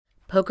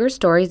Poker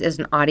Stories is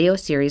an audio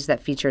series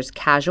that features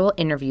casual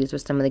interviews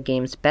with some of the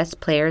game's best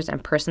players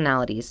and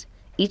personalities.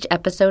 Each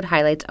episode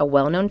highlights a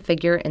well-known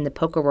figure in the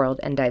poker world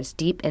and dives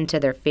deep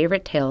into their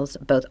favorite tales,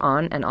 both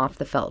on and off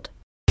the feld.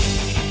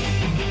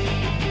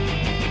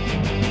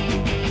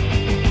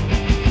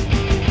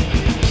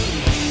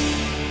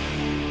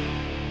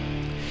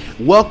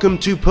 Welcome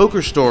to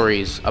Poker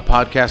Stories, a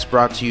podcast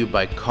brought to you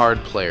by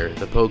Card Player,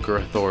 the Poker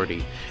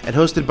Authority, and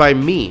hosted by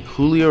me,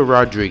 Julio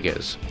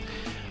Rodriguez.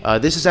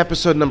 This is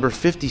episode number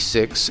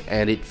 56,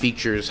 and it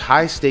features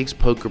high-stakes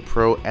poker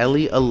pro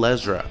Eli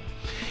Elezra.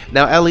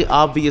 Now, Eli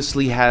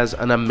obviously has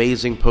an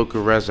amazing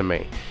poker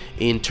resume.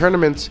 In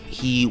tournaments,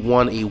 he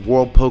won a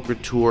World Poker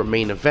Tour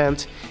main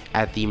event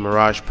at the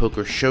Mirage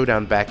Poker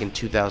Showdown back in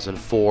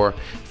 2004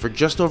 for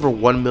just over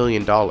 $1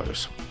 million.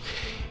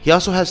 He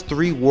also has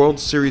 3 World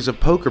Series of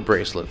Poker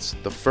bracelets,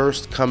 the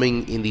first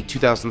coming in the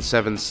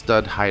 2007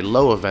 Stud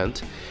High-Low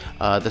event,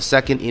 the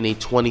second in a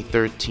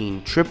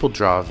 2013 Triple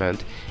Draw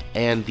event,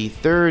 and the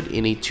third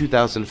in a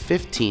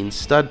 2015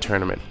 stud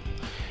tournament.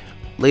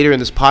 Later in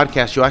this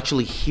podcast, you'll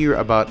actually hear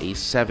about a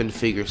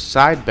 7-figure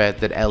side bet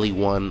that Eli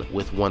won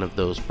with one of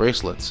those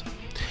bracelets.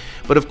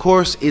 But of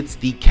course, it's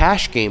the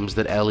cash games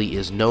that Eli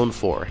is known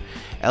for.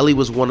 Eli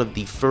was one of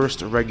the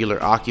first regular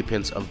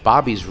occupants of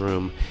Bobby's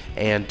Room,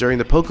 and during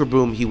the poker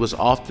boom, he was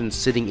often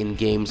sitting in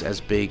games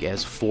as big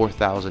as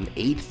 4,000,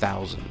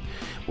 8,000,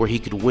 where he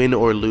could win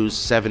or lose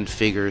 7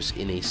 figures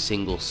in a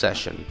single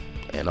session.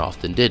 And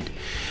often did.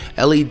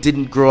 Eli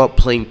didn't grow up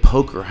playing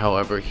poker,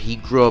 however. He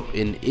grew up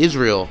in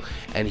Israel,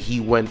 and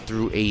he went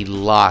through a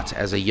lot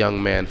as a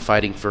young man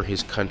fighting for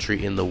his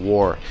country in the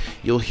war.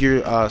 You'll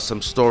hear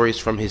some stories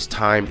from his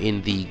time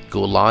in the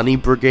Golani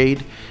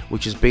Brigade,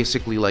 which is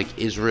basically like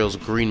Israel's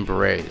Green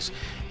Berets.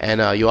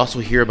 And you'll also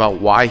hear about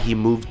why he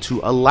moved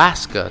to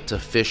Alaska to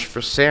fish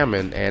for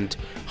salmon and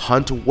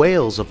hunt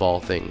whales of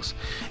all things.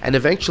 And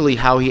eventually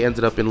how he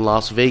ended up in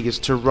Las Vegas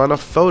to run a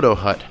photo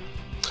hut.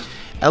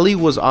 Eli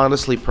was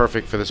honestly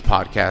perfect for this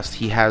podcast.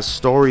 He has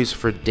stories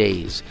for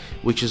days,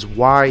 which is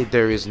why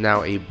there is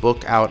now a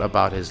book out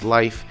about his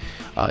life.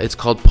 It's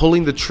called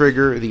Pulling the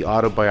Trigger, the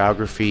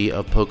autobiography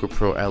of poker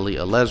pro Eli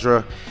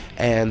Elezra,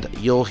 and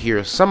you'll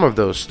hear some of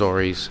those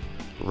stories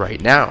right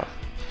now.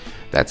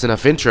 That's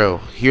enough intro.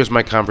 Here's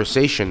my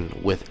conversation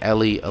with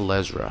Eli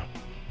Elezra.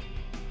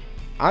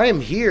 I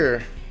am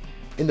here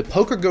in the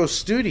Poker Ghost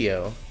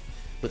studio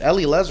with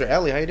Eli Elezra.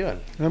 Eli, how you doing?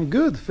 I'm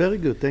good, very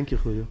good. Thank you,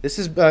 Julio. This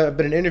has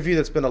been an interview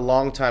that's been a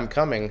long time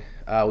coming.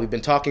 We've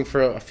been talking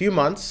for a few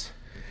months,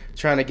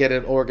 trying to get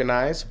it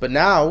organized. But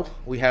now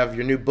we have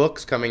your new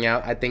books coming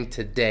out, I think,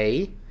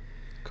 today.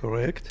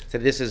 Correct. So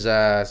this is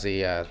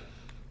January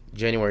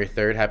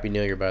 3rd. Happy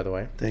New Year, by the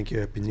way. Thank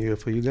you. Happy New Year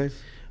for you guys.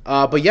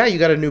 But yeah, you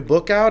got a new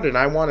book out, and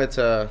I wanted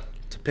to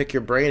pick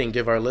your brain and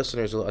give our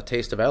listeners a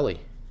taste of Eli.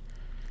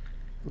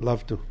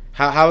 Love to.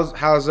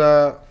 How's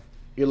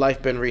your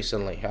life been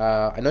recently?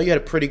 I know you had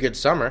a pretty good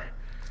summer,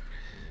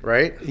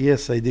 right?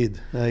 Yes, I did.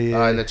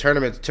 In the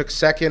tournament, took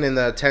second in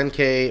the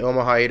 10K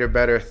Omaha 8 or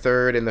better,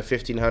 third in the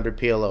 1500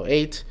 PLO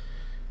 8.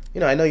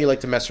 You know, I know you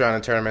like to mess around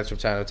in tournaments from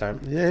time to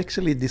time. Yeah,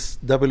 actually, this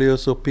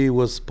WSOP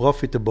was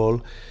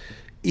profitable,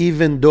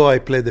 even though I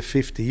played the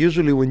 50.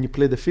 Usually, when you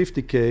play the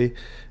 50K,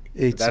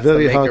 it's That's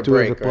very the hard to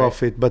break, have a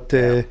profit. Right?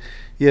 But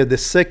yeah, the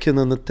second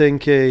on the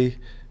 10K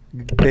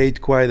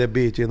paid quite a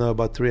bit,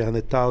 about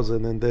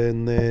 300,000, and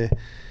then.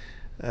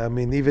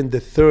 Even the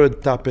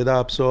third topped it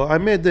up. So I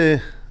made,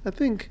 I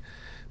think,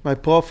 my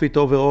profit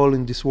overall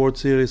in this World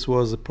Series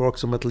was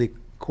approximately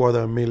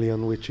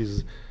 $250,000, which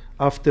is,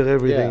 after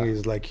everything,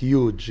 is like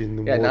huge in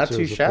the World not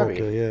Series too shabby. of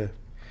poker. Yeah.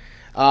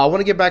 I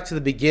want to get back to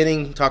the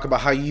beginning, talk about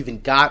how you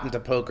even got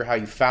into poker, how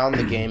you found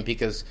the game,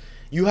 because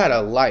you had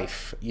a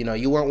life.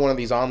 You weren't one of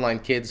these online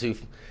kids who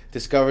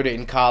discovered it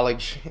in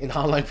college in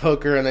online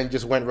poker and then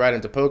just went right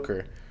into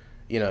poker.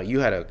 You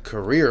had a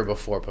career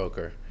before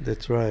poker.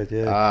 That's right,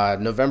 yeah.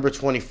 November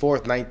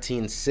 24th,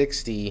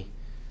 1960,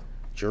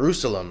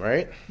 Jerusalem,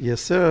 right?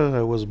 Yes, sir.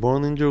 I was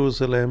born in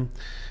Jerusalem.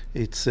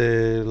 It's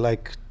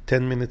like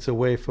 10 minutes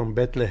away from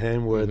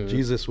Bethlehem, where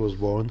Jesus was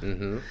born.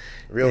 Mm-hmm.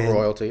 Real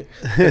royalty.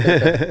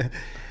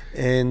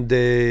 And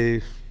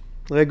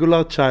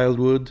regular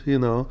childhood,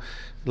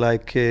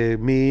 like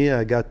me,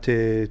 I got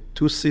 2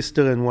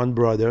 sisters and 1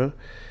 brother.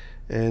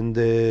 And,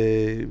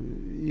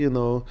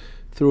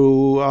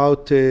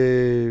 throughout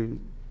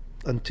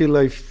until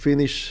I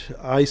finish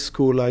high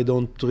school, I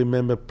don't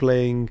remember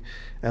playing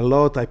a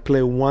lot. I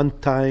played one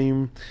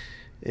time,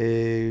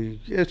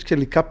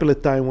 actually a couple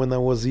of times when I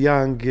was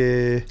young.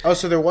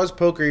 So there was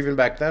poker even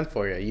back then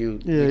for you. You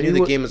knew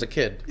the game as a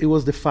kid. It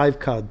was the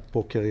 5-card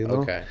poker,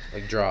 Okay,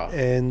 like draw.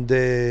 And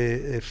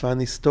a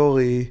funny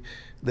story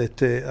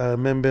that I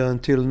remember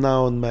until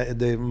now,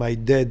 my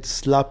dad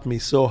slapped me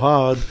so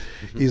hard,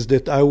 is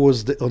that I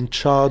was on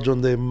charge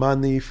on the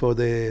money for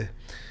the,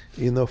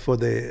 for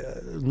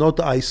the, not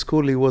high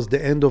school, it was the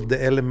end of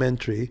the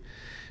elementary.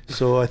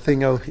 So I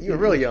think you were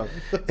really young.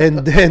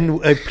 And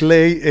then I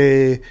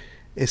play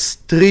a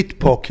street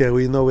poker,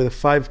 with a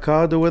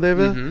 5-card or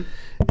whatever.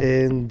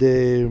 And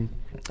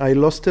I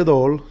lost it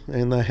all,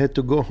 and I had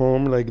to go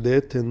home like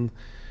that and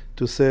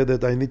to say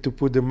that I need to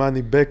put the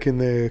money back in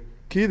the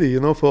kiddie,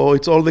 for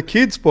it's all the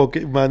kids'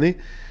 pocket money.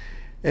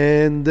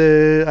 And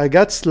I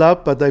got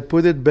slapped, but I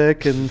put it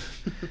back, and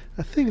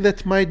I think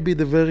that might be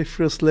the very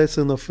first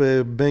lesson of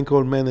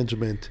bankroll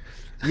management.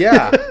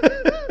 Yeah.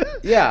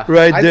 Yeah.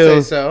 Right I'd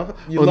there say so.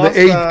 You on lost, the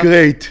 8th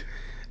grade.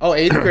 Oh,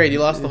 8th grade. You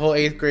lost the whole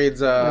 8th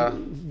grade's...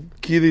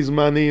 Kiddie's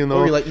money, you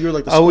were like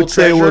the I would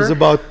school say it was treasurer?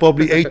 about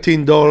probably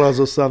 $18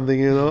 or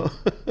something,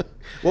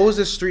 What was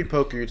this street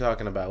poker you're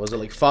talking about? Was it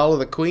like Follow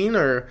the Queen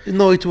or...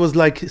 No, it was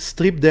like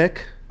strip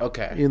deck,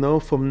 Okay.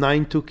 from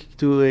 9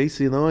 to ace,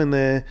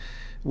 and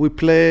we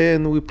play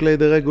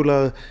the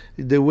regular,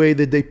 the way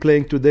that they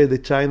playing today, the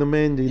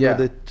Chinaman, Yeah.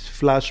 the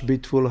flush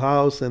beat full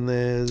house and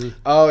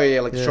Oh,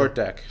 yeah, like yeah. short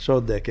deck.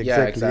 short deck, Yeah,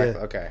 exactly.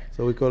 exactly. Okay.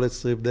 So we call it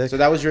strip deck So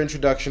that was your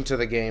introduction to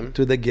the game.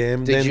 to the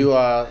game. Did Then you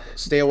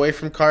stay away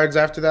from cards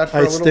after that for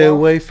a I little stay while?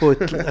 away for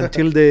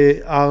until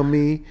the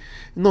army.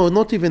 No,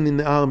 not even in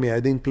the army.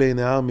 I didn't play in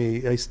the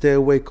army. I stay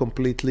away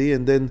completely,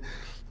 and then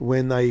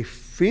when I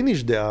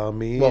finished the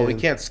army, Well, we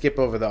and- can't skip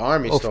over the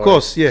army Of story.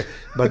 course, yeah.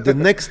 But the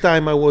next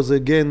time I was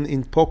again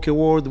in Poker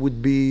World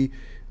would be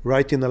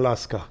right in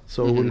Alaska.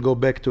 So we'll go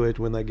back to it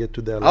when I get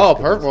to the Alaska.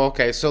 Oh, perfect. Well,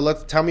 okay, so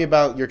tell me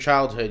about your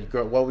childhood.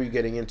 What were you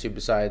getting into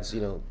besides,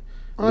 losing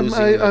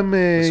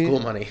the school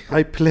money?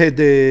 I played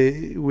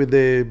with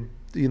the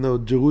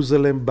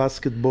Jerusalem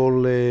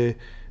basketball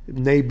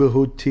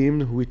neighborhood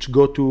team, which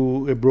go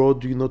to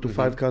abroad, to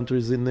 5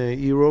 countries in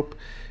Europe,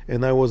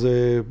 and I was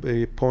a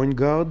point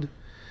guard.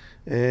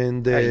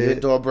 And You and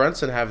Doyle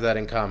Brunson have that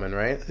in common,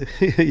 right?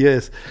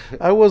 yes,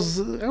 I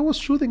was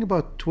shooting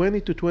about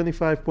 20 to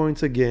 25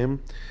 points a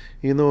game.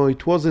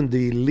 It wasn't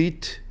the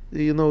elite,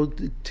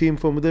 team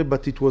from there,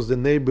 but it was the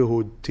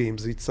neighborhood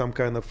teams. It's some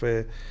kind of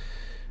a.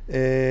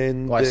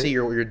 And Well, I see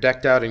you're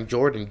decked out in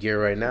Jordan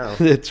gear right now.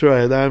 that's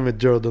right. I'm a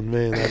Jordan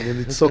man. I mean,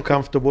 it's so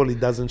comfortable. It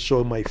doesn't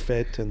show my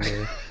fat. And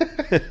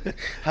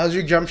How's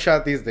your jump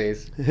shot these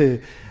days?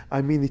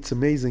 I mean, it's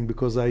amazing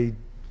because I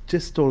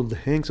just told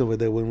Hanks over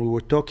there when we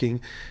were talking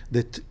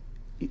that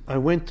I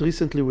went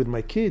recently with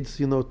my kids,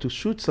 to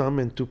shoot some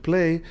and to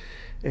play,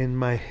 and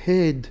my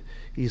head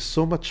is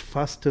so much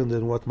faster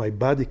than what my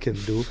body can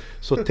do.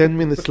 So 10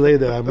 minutes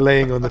later, I'm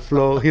laying on the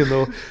floor,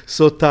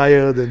 so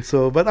tired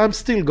but I'm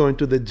still going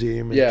to the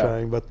gym and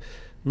trying, but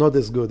not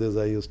as good as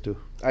I used to.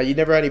 You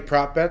never had any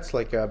prop bets,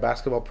 like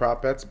basketball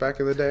prop bets back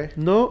in the day?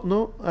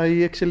 No.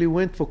 I actually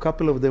went for a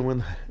couple of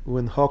them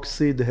when Hawk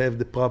Seed have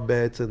the prop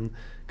bets and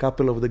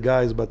couple of the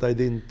guys, but I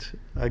didn't.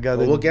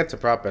 We'll get to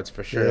prop bets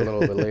for sure a little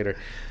bit later.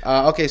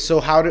 Okay, so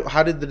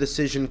how did the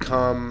decision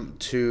come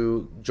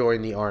to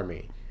join the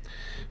army?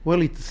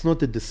 Well, it's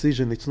not a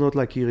decision. It's not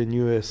like here in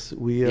US.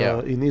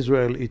 In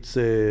Israel, it's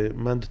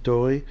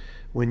mandatory.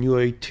 When you're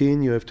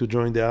 18, you have to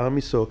join the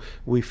army. So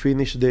we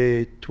finished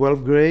the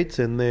 12th grades,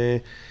 and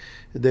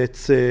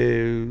that's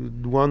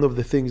one of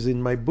the things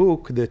in my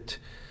book that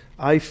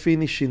I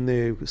finish in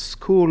a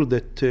school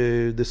that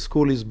the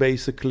school is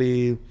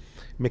basically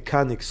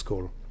mechanic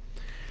school.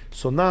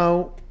 So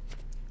now,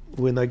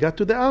 when I got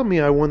to the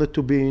army, I wanted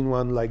to be in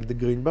one like the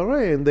Green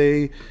Beret, and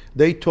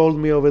they told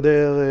me over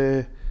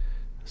there,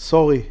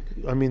 sorry.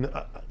 I mean,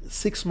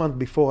 6 months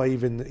before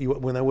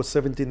when I was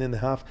 17 and a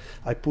half,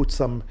 I put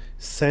some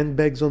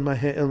sandbags on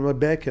my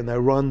back, and I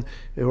run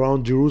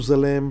around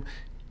Jerusalem,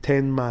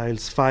 10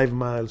 miles, 5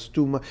 miles,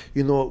 2 miles,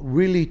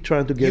 really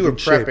trying to get You were in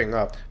shape.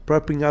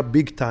 prepping up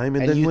Big time.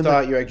 and then you when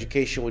thought your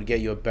education would get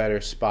you a better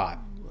spot.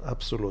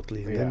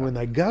 Absolutely. And Yeah. then when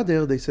I got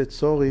there, they said,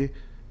 sorry,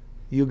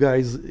 you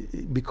guys,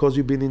 because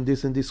you've been in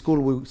this and this school,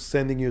 we're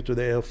sending you to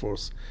the Air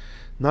Force.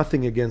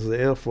 Nothing against the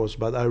Air Force,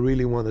 but I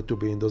really wanted to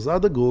be in those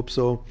other groups.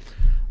 So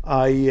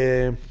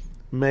I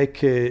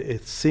make a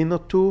sin or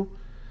two.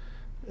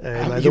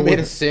 And You made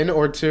a sin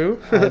or two?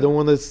 I don't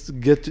want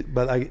to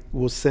but I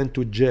was sent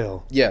to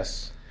jail.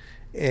 Yes.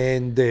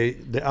 And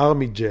the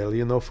army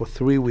jail, for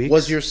 3 weeks.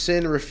 Was your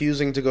sin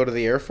refusing to go to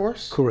the Air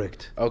Force?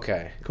 Correct.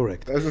 Okay.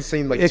 Correct. Doesn't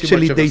seem like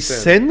Actually, too much of they a sin.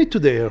 sent me to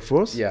the Air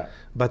Force. Yeah.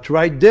 But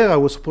right there, I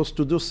was supposed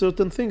to do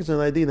certain things,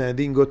 and I didn't. I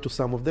didn't go to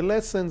some of the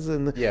lessons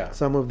and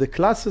some of the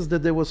classes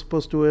that they were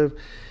supposed to have.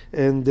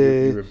 And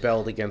You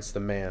rebelled against the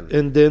man.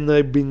 and then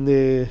I've been,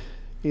 they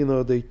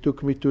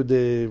took me to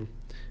the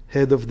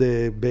head of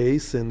the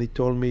base, and he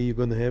told me, you're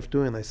going to have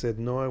to. And I said,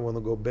 no, I want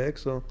to go back.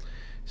 So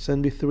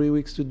sent me 3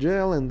 weeks to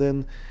jail, and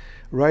then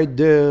right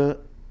there,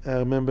 I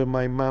remember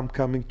my mom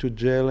coming to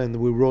jail, and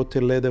we wrote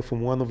a letter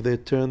from one of the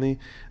attorney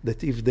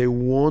that if they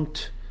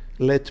won't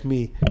let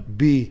me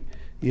be,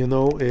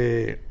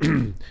 get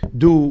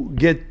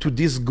to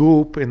this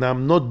group, and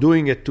I'm not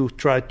doing it to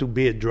try to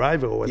be a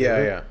driver or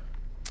whatever. Yeah.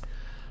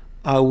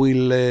 I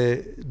will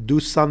do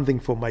something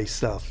for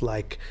myself.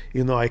 Like,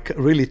 I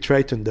really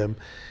threatened them.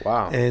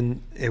 Wow.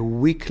 And a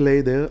week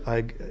later,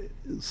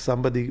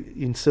 somebody,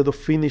 instead of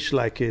finish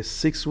like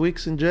 6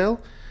 weeks in jail,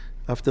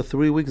 after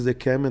 3 weeks they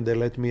came and they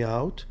let me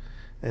out,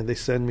 and they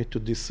sent me to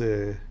this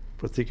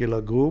particular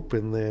group,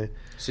 and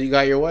So you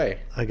got your way.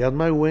 I got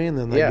my way, and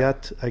Yeah.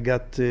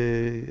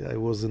 I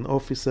was an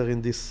officer in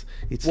this.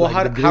 It's Well,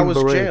 like the how Green was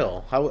Beret.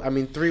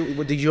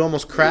 jail? Did you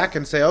almost crack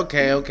and say,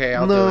 okay,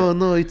 I'll do it?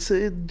 No, it's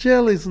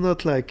jail is not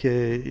like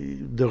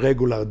the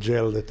regular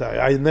jail that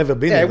I never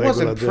been Yeah, in it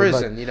wasn't regular jail,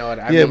 prison, you know what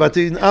I yeah, mean? but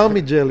in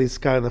army jail it's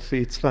kind of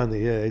it's funny.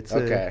 Yeah, it's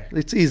Okay.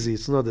 it's easy.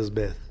 It's not as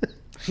bad.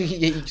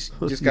 You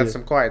just got Yeah.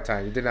 some quiet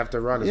time. You didn't have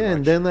to run as Yeah, much.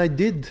 and then I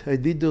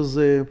did those.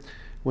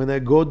 When I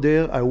go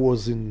there, I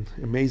was in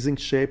amazing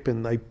shape, and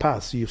I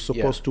passed. You're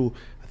supposed to.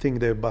 I think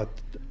there are about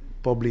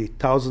probably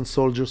 1,000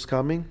 soldiers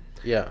coming,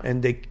 Yeah. and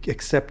they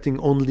accepting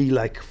only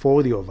like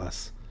 40 of us,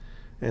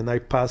 and I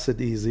passed it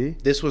easy.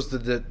 This was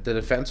the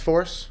defense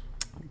force?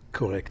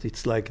 Correct.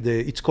 It's like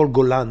it's called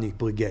Golani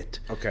Brigade.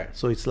 Okay.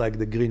 So it's like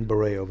the Green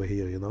Beret over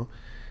here, you know.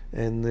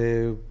 And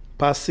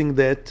passing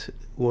that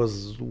was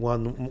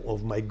one of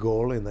my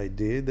goal, and I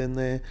did. And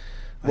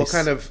What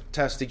kind of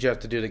test did you have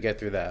to do to get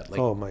through that? Like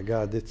oh my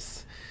God,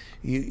 it's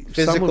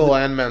physical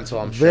and mental,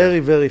 I'm sure. very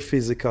very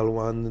physical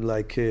one.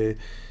 Like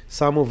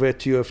some of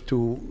it you have to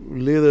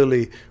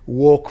literally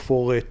walk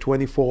for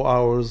 24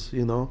 hours,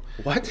 you know.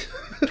 What?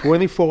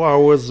 24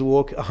 hours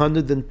walk,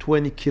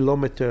 120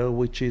 kilometer,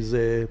 which is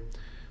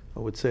I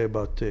would say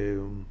about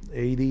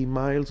 80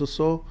 miles or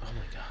so. Oh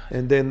my God.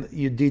 And then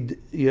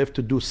you have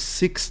to do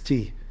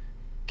 60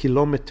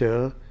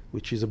 kilometer,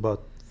 which is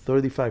about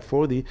 35,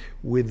 40,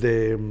 with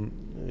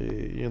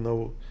you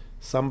know,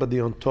 somebody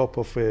on top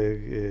of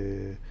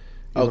a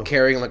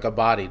Carrying like a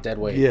body, dead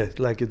weight. yeah,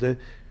 like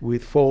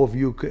with 4 of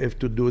you have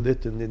to do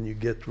that, and then you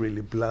get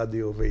really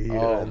bloody over here.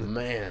 Oh and,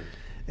 man.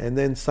 and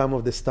then some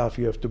of the stuff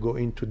you have to go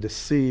into the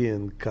sea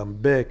and come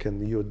back,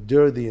 and you're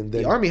dirty, and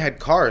then The army had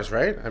cars,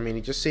 right? I mean,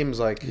 it just seems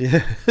like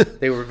yeah.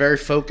 they were very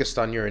focused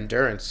on your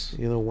endurance.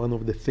 You know, one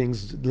of the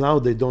things now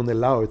they don't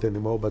allow it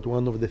anymore, but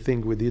one of the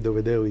things we did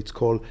over there, it's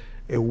called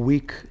a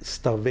week,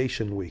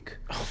 starvation week.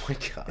 Oh my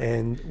God.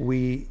 And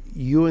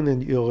you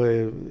and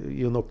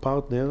your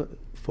partner,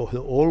 for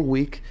the whole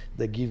week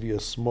they give you a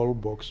small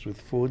box with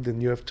food,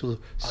 and you have to You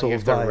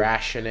survive. have to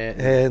ration it.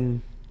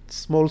 And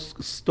small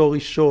story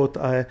short,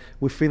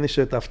 we finished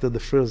it after the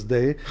first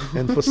day,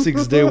 and for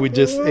 6 days we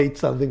just ate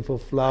something for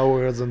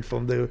flowers and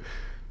from the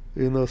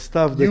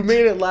stuff that You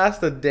made it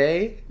last a day?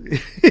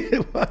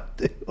 What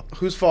the-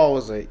 Whose fault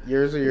was it?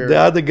 Yours or yours? the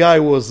other guy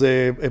was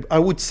I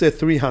would say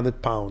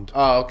 300 pound.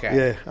 Oh, okay.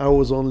 Yeah, I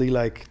was only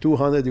like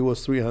 200, he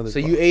was 300 So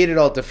pound. you ate it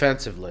all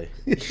defensively.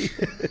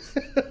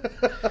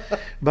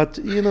 But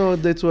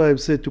that's why I've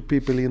said to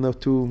people,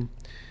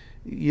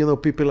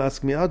 people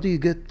ask me, how do you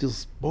get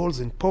these balls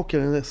in poker?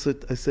 And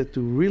I said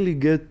to really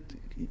get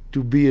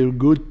to be a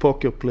good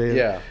poker player,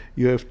 Yeah.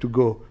 you have to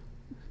go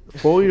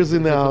 4 years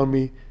in the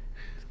army,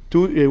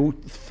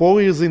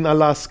 4 years in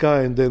Alaska,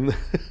 and then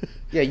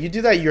Yeah, you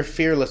do that, you're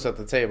fearless at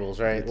the tables,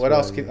 right? That's What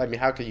else right, can,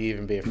 how could you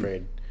even be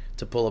afraid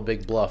to pull a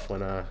big bluff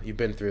when you've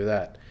been through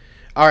that?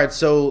 All right,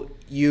 so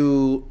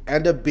you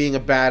end up being a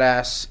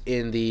badass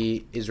in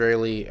the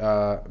Israeli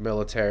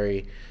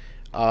military,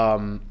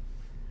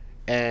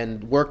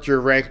 and worked your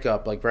rank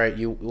up, like, right?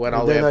 You went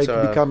all and the then way I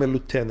up to become a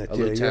lieutenant. a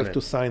You have lieutenant.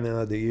 to sign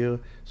another year,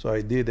 so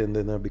I did, and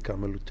then I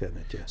become a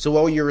lieutenant. Yeah. So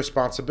what were your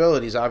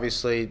responsibilities?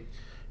 Obviously,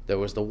 there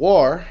was the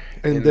war.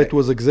 And in that the-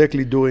 was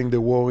exactly during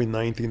the war in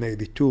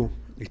 1982.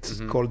 It's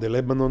Mm-hmm. called the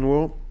Lebanon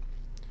War.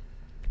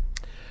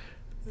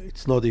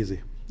 It's not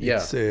easy.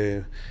 Yeah. It's,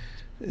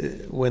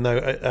 when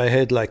I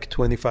had like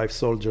 25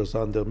 soldiers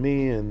under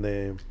me,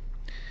 and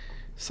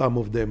some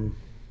of them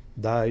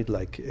died,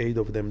 like 8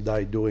 of them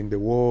died during the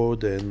war,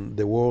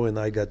 and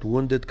I got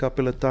wounded a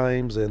couple of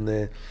times,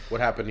 and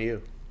What happened to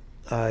you?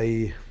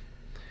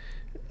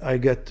 I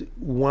got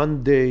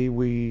one day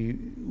we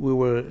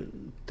were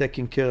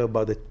taking care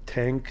about the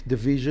tank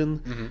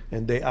division,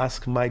 and they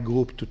asked my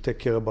group to take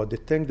care about the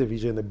tank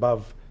division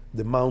above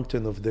the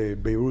mountain of the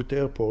Beirut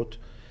airport,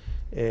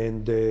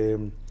 and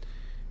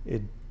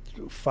at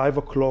 5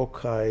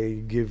 o'clock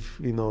I give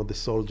the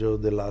soldier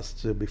the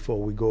last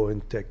before we go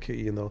and take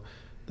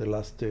the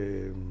last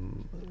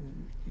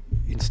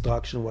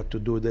instruction what to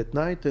do that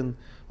night, and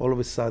all of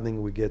a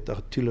sudden we get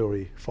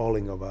artillery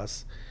falling of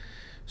us.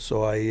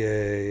 So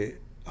I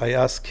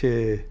ask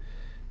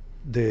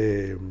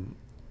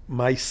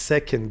my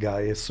second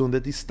guy as soon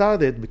that he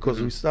started,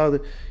 because we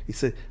started, he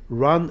said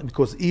run,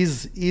 because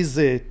his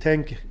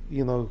tank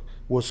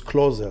was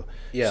closer.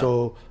 Yeah.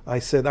 So I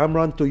said, I'm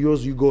run to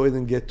yours, you go ahead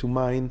and get to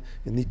mine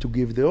and need to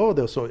give the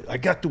order. So I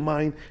got to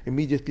mine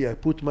immediately. I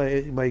put my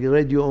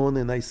radio on,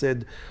 and I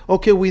said,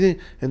 okay,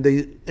 and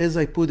as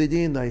I put it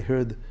in, I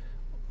heard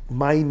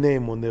my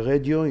name on the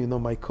radio,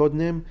 my code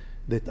name,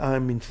 that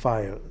I'm in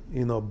fire,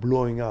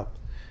 blowing up.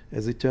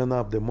 As it turned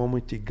out, the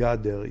moment he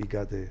got there, he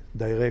got a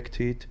direct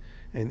hit,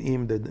 and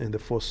him and the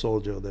 4th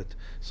soldier.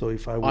 So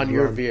if I would On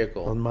your run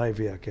vehicle? on my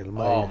vehicle,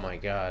 Oh my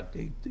God.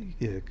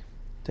 yeah,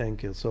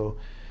 tanker. So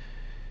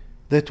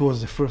that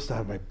was the first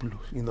time I blew.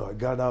 I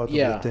got out of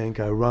Yeah. the tank,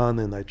 I ran,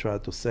 and I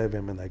tried to save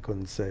him, and I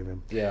couldn't save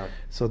him. Yeah.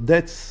 So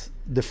that's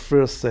the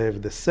first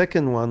save. The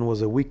second one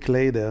was a week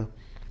later.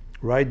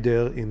 right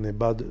there in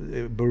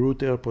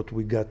Beirut airport,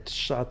 we got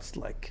shots,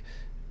 like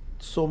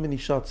so many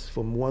shots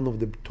from one of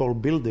the tall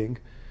building.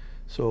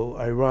 So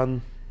I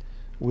run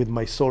with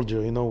my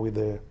soldier, with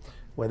the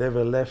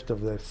whatever left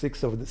of the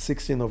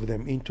 16 of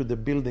them into the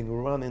building,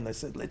 run, and I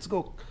said, let's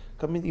go,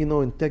 come in,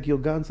 and take your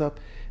guns up.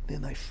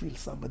 Then I feel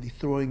somebody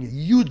throwing a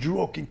huge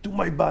rock into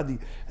my body,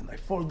 and I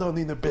fall down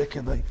in the back,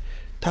 and I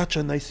touch,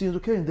 and I see it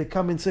okay, and they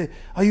come and say,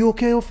 are you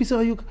okay, officer?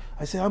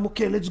 I say, I'm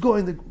okay, let's go,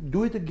 and they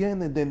do it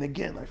again, and then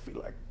again, I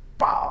feel like,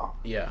 pow!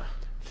 Yeah.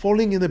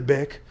 Falling in the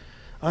back.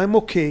 I'm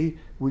okay.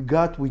 We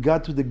got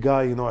to the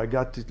guy, I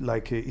got it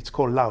like, it's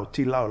called Lau,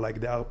 T-Lau,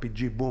 like the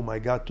RPG, boom, I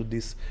got to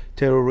this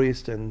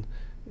terrorist, and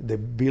the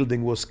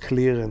building was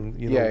clear, and,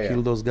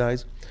 killed those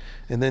guys.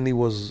 And then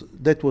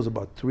that was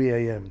about 3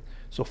 a.m.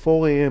 So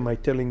 4 a.m. I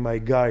telling my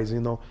guys,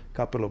 a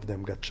couple of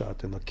them got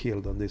shot and are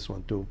killed on this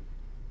one too.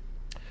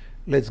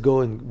 Let's go,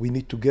 and we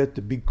need to get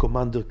the big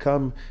commander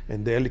come,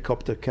 and the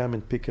helicopter come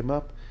and pick him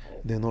up.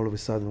 Then all of a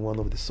sudden one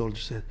of the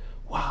soldiers said,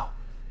 wow,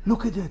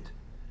 look at it.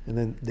 And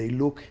then they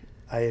look,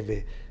 I have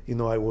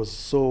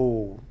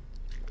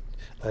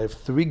I have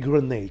 3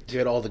 grenades. You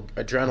had all the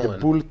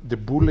adrenaline. The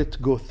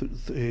bullet go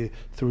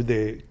through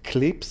the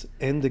clips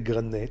and the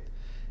grenade.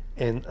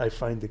 And I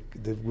find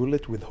the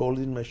bullet with hole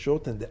in my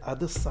shirt, and the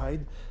other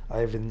side I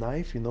have a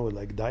knife,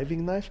 like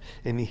diving knife,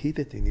 and he hit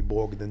it and he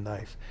broke the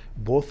knife.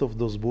 Both of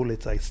those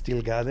bullets, I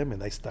still got them,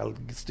 and I still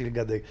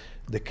got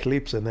the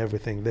clips and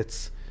everything.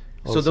 That's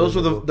so those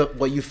were the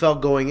what you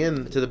felt going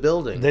into the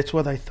building. That's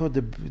what I thought.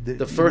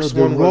 The first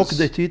one rock was,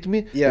 that hit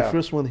me. Yeah. The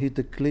first one hit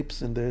the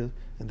clips, and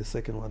the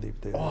second one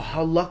hit the. Oh,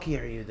 how lucky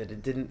are you that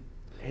it didn't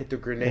hit the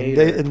grenade?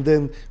 And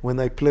then when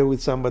I play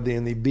with somebody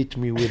and he beat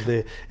me with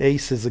the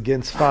aces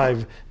against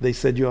 5, they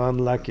said, you're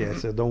unlucky. I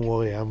said, don't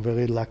worry, I'm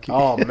very lucky.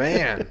 Oh,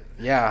 man.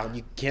 Yeah,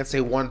 you can't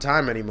say one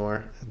time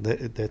anymore.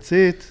 That's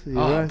it.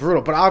 Right.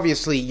 Brutal. But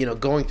obviously,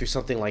 going through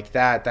something like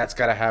that, that's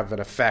got to have an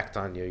effect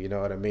on you. You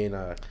know what I mean?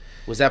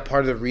 Was that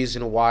part of the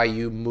reason why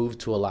you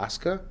moved to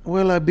Alaska?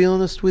 Well, I'll be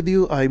honest with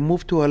you. I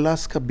moved to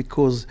Alaska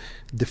because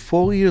the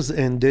 4 years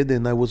ended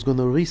and I was going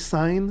to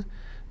re-sign.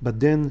 But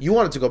then you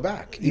wanted to go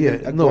back,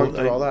 going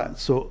through all that.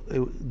 So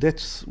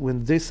that's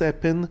when this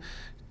happened.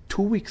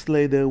 2 weeks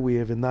later, we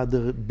have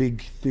another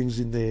big things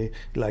in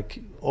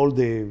all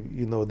the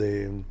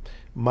the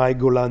My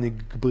Golani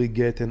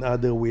Brigade and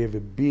other. We have a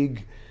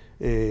big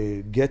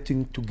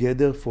getting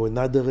together for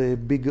another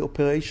big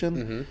operation.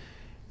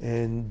 Mm-hmm.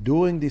 And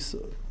during this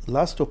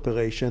last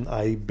operation,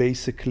 I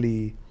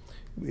basically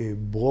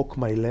broke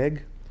my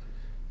leg,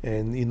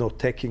 and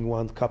taking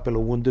one couple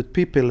of wounded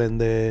people,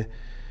 and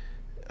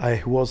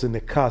I was in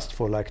a cast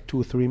for like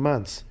 2-3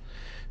 months.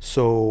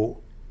 So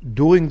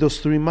during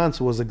those 3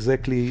 months was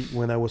exactly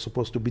when I was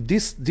supposed to be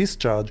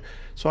discharged.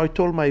 So I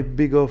told my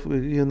big,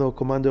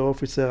 commander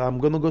officer, I'm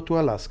going to go to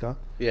Alaska.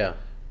 Yeah.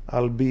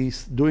 I'll be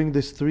doing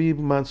this 3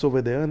 months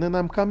over there, and then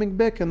I'm coming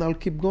back and I'll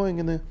keep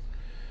going.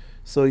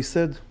 So he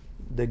said,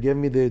 they gave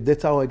me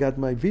that's how I got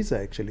my visa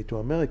actually to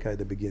America at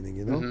the beginning,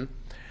 Mm-hmm.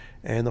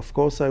 And of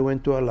course I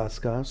went to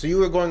Alaska. So you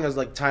were going as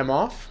like time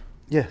off?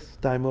 Yes,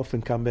 time off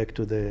and come back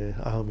to the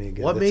army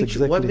again.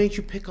 What made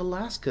you pick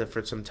Alaska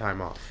for some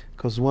time off?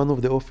 Because one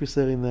of the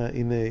officers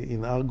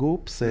in our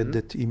group said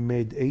that he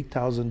made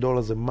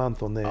 $8,000 a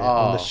month on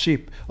a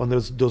ship, on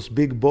those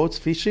big boats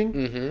fishing.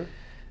 Mm-hmm.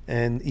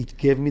 And it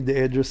gave me the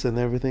address and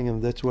everything,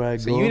 and that's where I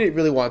go. So you didn't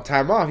really want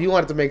time off. You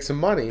wanted to make some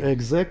money.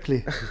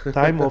 Exactly.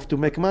 Time off to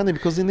make money.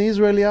 Because in the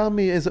Israeli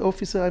army, as an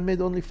officer, I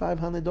made only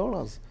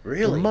 $500.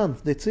 Really? A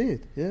month. That's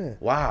it. Yeah.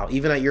 Wow.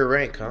 Even at your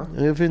rank, huh?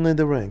 Even at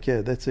the rank.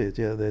 Yeah, that's it.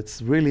 Yeah,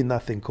 that's really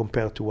nothing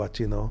compared to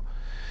what,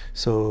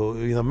 So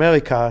in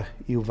America,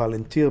 you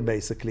volunteer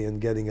basically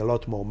and getting a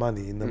lot more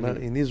money.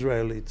 In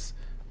Israel, it's,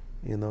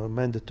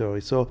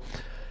 mandatory. So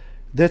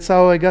that's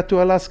how I got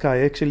to Alaska. I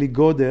actually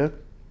go there.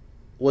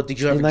 What,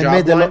 did you have a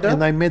job lined up?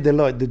 And I made a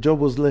lot. The job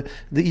was, you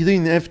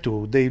didn't have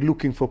to. They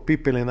looking for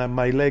people, and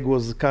my leg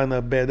was kind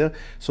of better.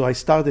 So I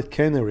started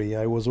cannery.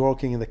 I was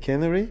working in the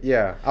cannery.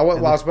 Yeah. I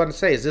was about to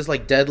say, is this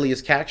like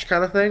Deadliest Catch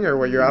kind of thing, or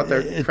where you're out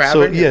there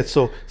crabbing?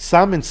 So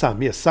some and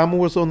some. Yes, some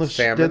was on the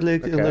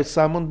salmon, on the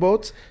salmon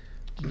boats,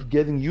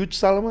 getting huge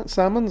salmons,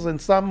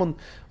 and some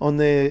on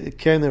the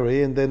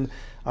cannery. And then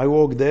I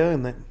worked there,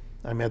 and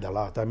I made a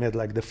lot. I made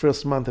like the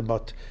first month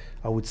about,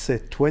 I would say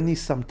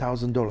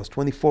 $20,000,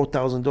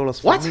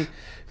 $24,000 for what? me.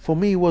 For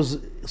me, it was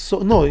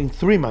in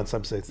 3 months.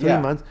 I'm saying 3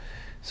 months.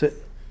 So,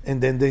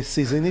 and then the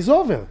season is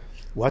over.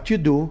 What you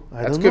do,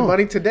 I don't know. That's good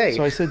money today.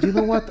 So I said, you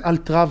know what? I'll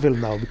travel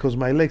now because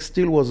my leg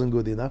still wasn't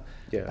good enough.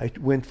 Yeah. I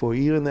went for a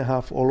year and a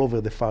half all over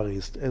the Far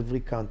East, every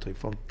country,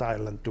 from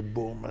Thailand to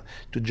Burma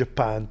to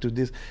Japan to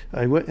this.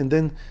 I went, and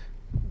then,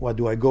 what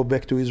do I go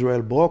back to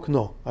Israel broke?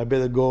 No, I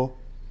better go.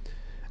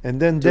 And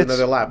then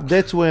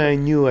that's where I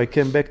knew. I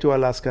came back to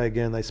Alaska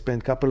again. I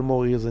spent a couple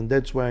more years, and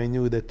that's where I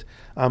knew that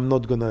I'm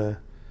not gonna.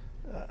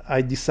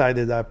 I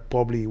decided I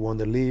probably want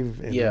to leave.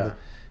 And,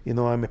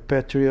 I'm a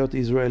patriot,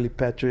 Israeli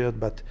patriot,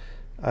 but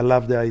I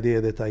love the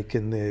idea that I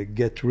can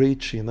get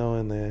rich, and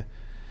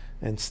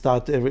and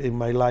start in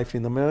my life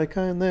in America,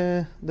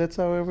 and that's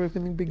how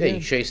everything Yeah, began.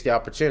 you chased the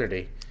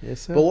opportunity.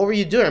 Yes, sir. But what were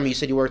you doing? I mean, you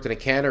said you worked in a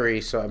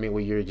cannery, so I mean,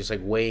 were you just like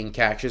weighing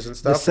catches and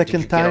stuff? The second Or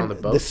did you get time, on the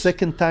the boats?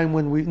 second time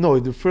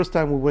the first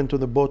time we went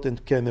on a boat in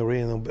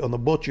cannery, and on a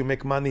boat you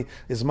make money.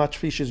 As much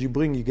fish as you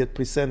bring, you get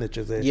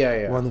percentages.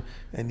 Yeah.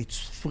 And it's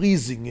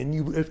freezing, and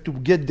you have to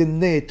get the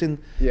net,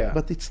 Yeah.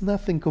 but it's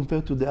nothing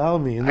compared to the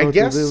army. You know, I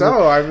guess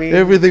so. I mean,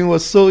 everything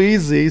was so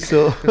easy.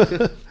 So,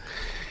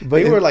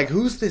 they were like,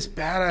 "Who's this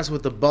badass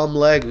with the bum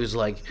leg who's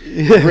like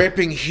Yeah.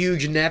 ripping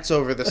huge nets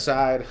over the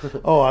side?"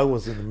 Oh, I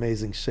was in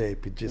amazing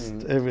shape. It just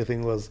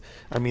everything was.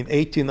 I mean,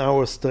 18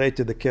 hours straight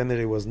at the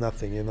cannery was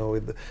nothing. You know,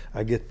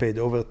 I get paid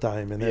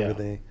overtime and Yeah.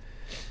 everything.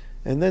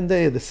 And then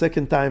the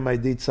second time I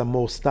did some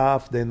more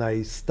stuff. Then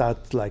I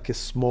start like a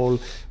small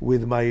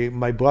with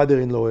my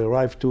brother-in-law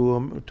arrived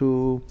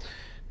to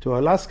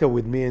Alaska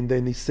with me, and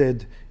then he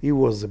said he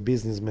was a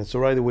businessman. So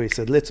right away he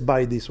said, let's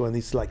buy this one.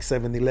 It's like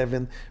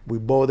 7-Eleven. We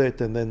bought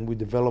it, and then we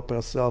develop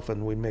ourselves,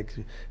 and we make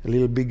a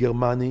little bigger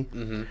money.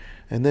 Mm-hmm.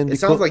 And then It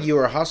sounds like you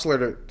were a hustler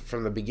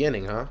from the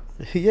beginning, huh?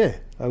 yeah,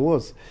 I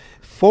was.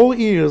 4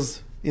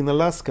 years in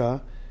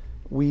Alaska,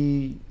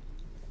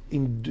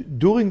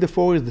 during the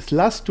 4 years, this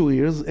last 2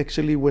 years,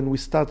 actually, when we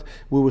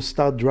will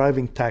start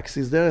driving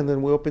taxis there, and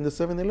then we open the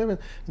 7-Eleven,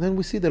 and then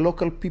we see the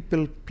local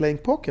people playing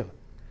poker.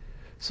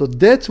 So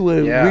that's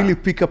where Yeah. really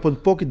pick up on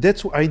poker.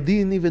 That's why I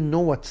didn't even know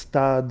what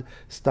Stud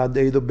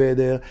Edo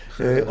Beder,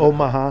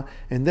 Omaha,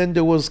 and then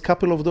there was a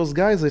couple of those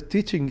guys that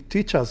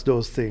teach us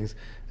those things,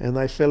 and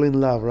I fell in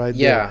love right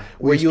Yeah. there.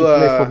 We Were used you, to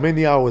play for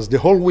many hours, the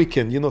whole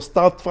weekend. You know,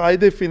 start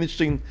Friday,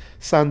 finishing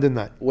Sunday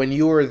night. When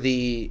you were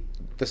the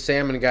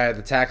salmon guy,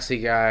 the taxi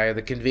guy,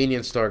 the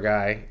convenience store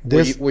guy,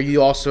 There's- were you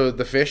also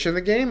the fish in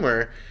the game,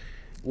 or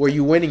were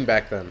you winning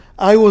back then?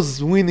 I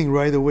was winning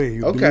right away.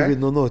 You Okay. believe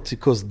it or not,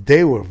 because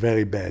they were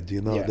very bad. You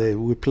know, Yeah.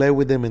 we play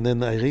with them, and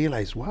then I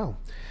realized, wow,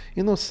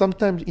 you know,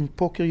 sometimes in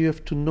poker you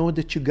have to know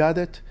that you got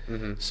it.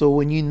 Mm-hmm. So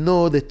when you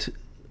know that,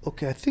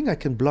 okay, I think I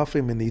can bluff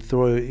him, and he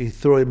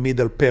throw a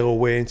middle pair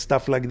away and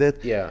stuff like that.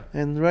 Yeah.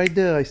 And right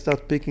there, I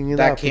start picking it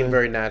That up. came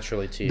very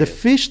naturally to you. The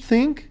fish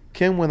thing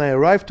came when I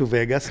arrived to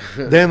Vegas.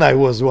 Then I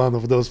was one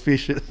of those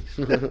fishes.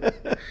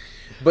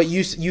 But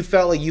you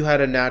felt like you had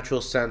a natural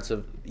sense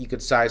of you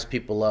could size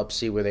people up,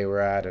 see where they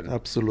were at, and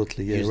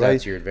Absolutely, yeah. use that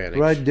Right, to your advantage.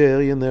 right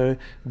there, you know,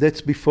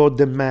 that's before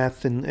the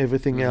math and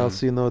everything Mm-hmm.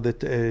 else, you know,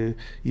 that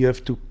you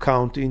have to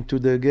count into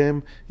the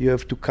game. You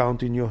have to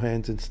count in your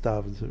hands and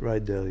stuff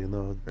right there, you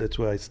know. That's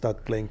where I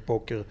start playing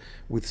poker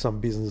with some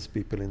business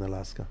people in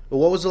Alaska. But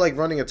what was it like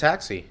running a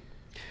taxi?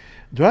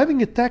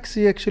 Driving a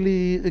taxi,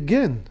 actually,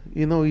 again,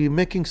 you know, you're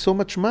making so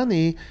much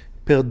money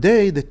per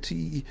day that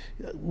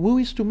we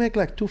used to make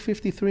like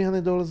 $250,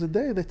 $300 a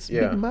day. That's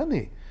Yeah. big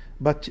money.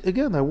 But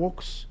again,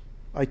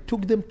 I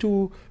took them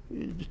to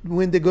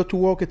when they go to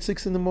work at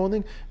 6 in the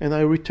morning, and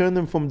I returned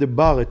them from the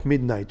bar at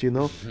midnight, you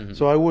know.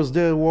 So I was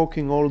there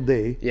working all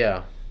day.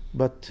 Yeah,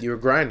 But you were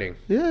grinding.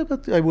 yeah,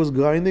 but I was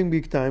grinding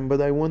big time.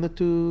 But I wanted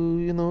to,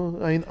 you know,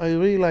 I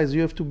realized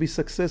you have to be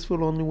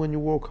successful only when you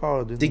work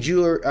hard. Did you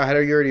had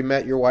you already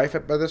met your wife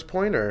by this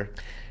point, or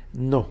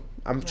No.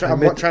 I'm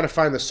met- trying to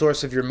find the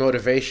source of your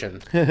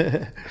motivation.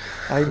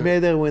 I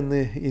met her when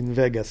in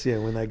Vegas. Yeah,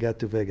 when I got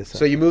to Vegas.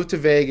 So you moved to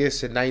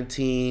Vegas in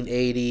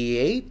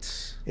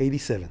 1988,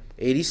 87.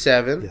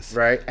 87, Yes.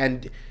 right?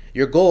 And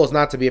your goal is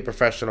not to be a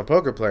professional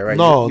poker player, right?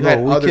 No, you no.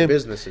 had we other came-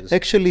 businesses.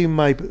 Actually,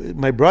 my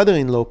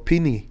brother-in-law,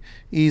 Pini,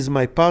 is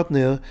my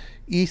partner.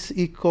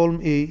 He called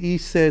me. He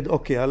said,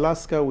 "Okay,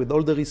 Alaska. With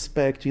all the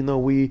respect, you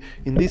know,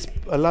 in this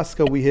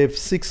Alaska we have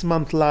 6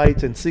 month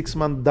light and 6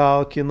 month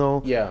dark. You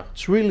know, Yeah.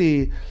 it's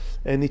really."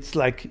 And it's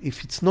like,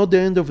 if it's not the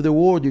end of the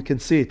world, you can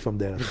see it from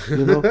there,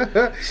 you know.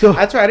 So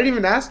That's right. I didn't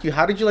even ask you.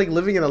 How did you like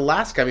living in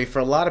Alaska? I mean, for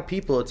a lot of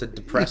people, it's a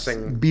depressing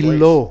it's place.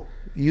 below.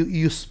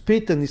 You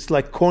spit and it's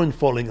like corn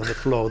falling on the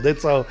floor.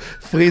 That's how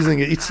freezing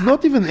it. It's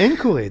not even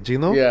Anchorage, you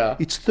know. Yeah.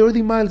 It's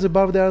 30 miles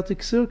above the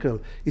Arctic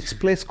Circle. It's a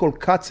place called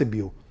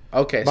Kotzebue.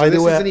 Okay, By so the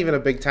this way, isn't even a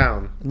big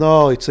town.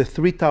 No, it's a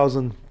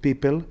 3,000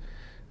 people.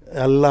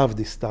 I love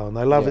this town.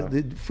 I love Yeah.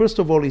 it. First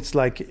of all, it's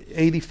like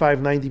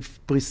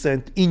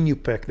 85-90%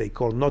 Inupiaq, they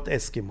call, not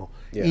Eskimo.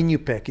 Yeah.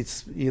 Inupiaq,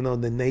 it's, you know,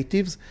 the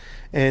natives.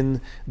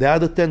 And the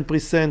other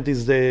 10%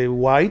 is the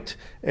white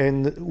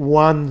and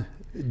one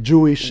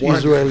Jewish One-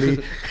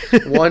 Israeli.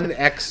 One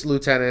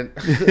ex-lieutenant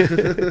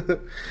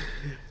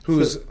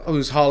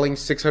who's hauling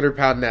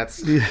 600-pound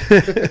nets.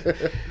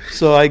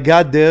 So I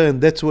got there,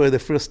 and that's where the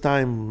first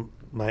time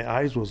my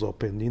eyes was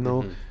open, you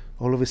know.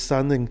 All of a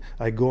sudden,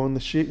 I go on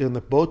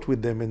the boat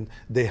with them, and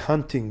they're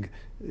hunting,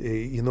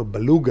 you know,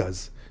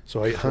 belugas.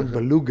 So I hunt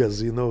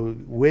belugas, you know,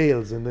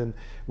 whales, and then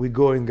we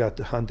go and got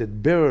hunted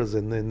bears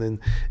and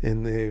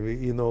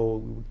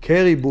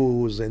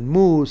caribous and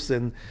moose,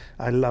 and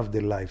I love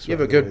the lives. You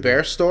have a good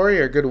bear story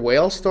or a good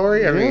whale story?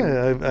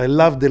 I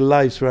love the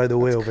lives right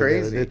away over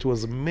crazy. there. It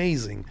was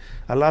amazing.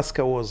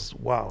 Alaska was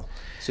wow.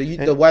 So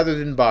the weather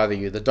didn't bother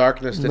you, the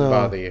darkness didn't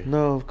bother you?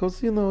 No,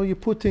 because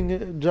you're putting a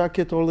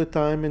jacket all the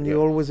time, and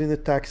you're always in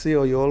a taxi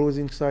or you're always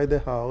inside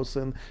the house,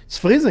 and it's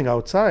freezing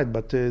outside,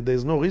 but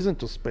there's no reason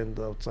to spend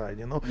outside.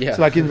 Yeah. It's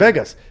like in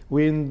Vegas,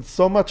 we're in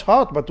so much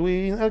hot, but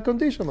we're in air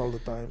condition all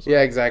the time. So.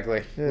 Yeah,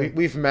 exactly. Yeah.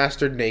 We've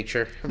mastered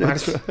nature.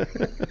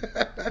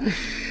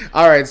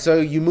 All right, so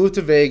you moved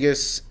to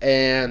Vegas,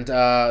 and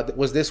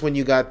was this when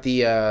you got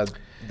the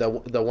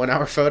 1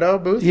 hour photo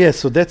booth? Yeah,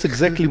 so that's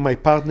exactly my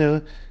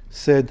partner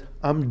said,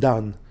 I'm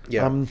done.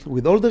 Yeah.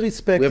 With all the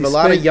respect. We have a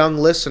lot of young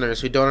listeners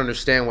who don't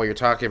understand what you're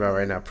talking about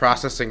right now.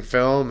 Processing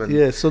film. And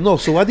Yeah, so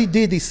what he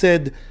did, he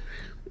said,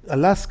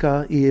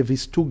 Alaska, he have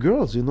his 2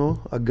 girls,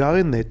 Agar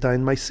and Neta,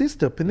 and my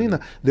sister,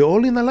 Penina. They're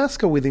all in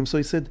Alaska with him. So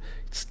he said,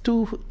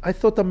 I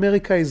thought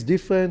America is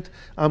different.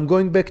 I'm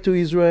going back to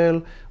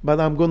Israel, but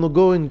I'm going to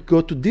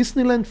go to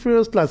Disneyland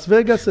first, Las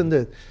Vegas, and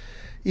then.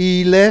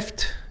 He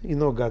left,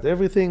 got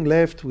everything,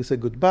 left. We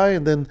said goodbye.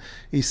 And then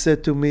he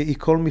said to me, he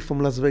called me from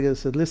Las Vegas and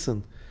said,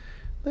 listen,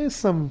 there's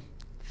some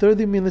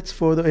 30 minutes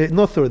for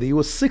not 30, it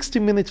was 60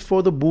 minutes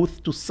for the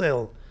booth to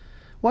sell.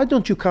 Why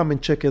don't you come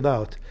and check it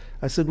out?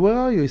 I said, where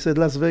are you? He said,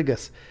 Las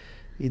Vegas.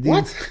 He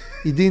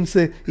didn't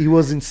say, he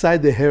was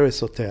inside the Harris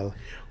Hotel.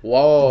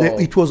 Whoa.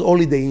 It was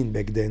Holiday Inn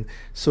back then.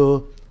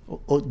 So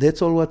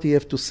that's all what you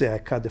have to say. I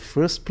caught the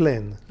first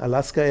plane,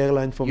 Alaska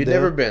Airlines from there. You'd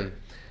never been?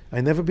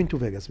 I never been to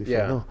Vegas before,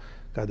 Yeah. no.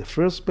 Got the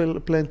first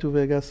plane to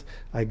Vegas.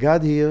 I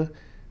got here.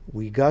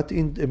 We got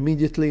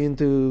immediately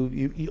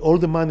into all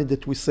the money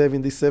that we save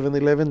in this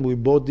 7-Eleven. We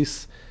bought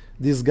this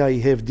guy.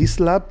 He have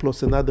this lab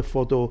plus another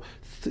photo,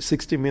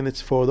 60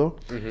 minutes photo.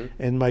 Mm-hmm.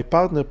 And my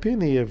partner,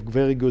 Penny, have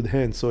very good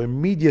hands. So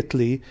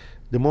immediately,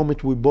 the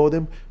moment we bought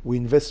them, we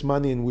invest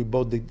money and we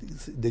bought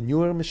the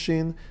newer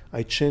machine.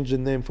 I changed the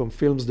name from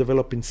Films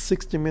Developed in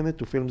 60 minutes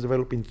to Films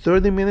Developed in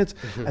 30 minutes.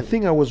 Mm-hmm. I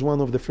think I was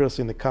one of the first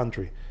in the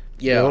country.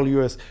 Yeah. The whole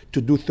US to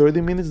do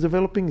 30 minutes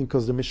developing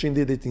because the machine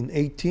did it in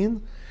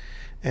 18,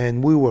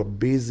 and we were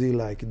busy.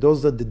 Like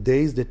those are the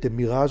days that the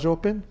Mirage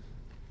opened.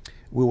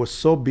 We were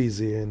so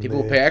busy, and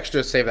people pay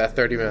extra to save that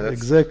 30 minutes.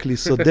 Exactly.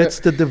 So that's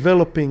the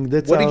developing.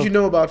 That's what did you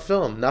know about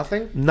film?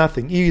 Nothing.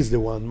 Nothing. He is the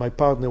one. My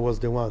partner was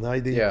the one. I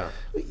didn't. Yeah.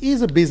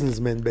 He's a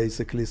businessman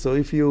basically. So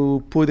if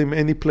you put him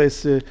any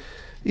place.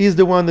 He's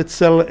the one that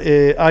sell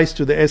ice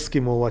to the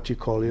Eskimo, what you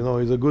call.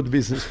 He's a good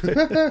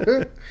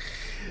businessman.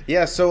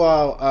 Yeah,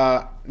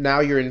 so now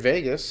you're in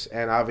Vegas,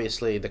 and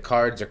obviously the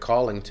cards are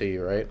calling to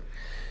you, right?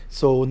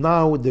 So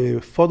now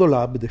the photo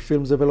lab, the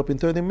films developed in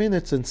 30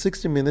 minutes, and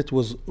 60 minutes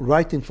was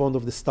right in front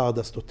of the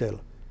Stardust Hotel.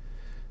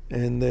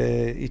 And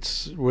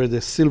it's where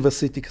the Silver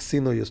City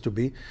Casino used to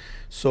be.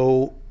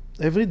 So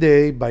every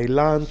day by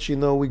lunch,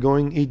 we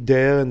going eat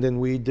there, and then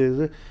we eat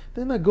there.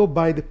 Then I go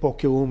by the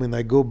poker room, and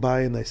I go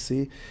by and I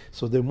see.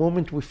 So the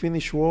moment we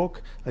finish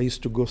work, I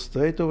used to go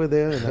straight over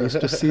there, and I used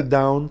to sit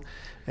down,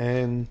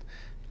 and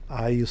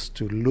I used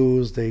to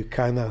lose. They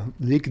kind of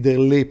lick their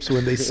lips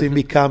when they see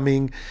me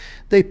coming.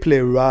 They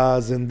play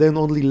Raz, and then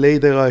only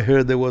later I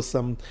heard there was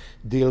some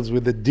deals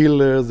with the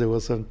dealers. There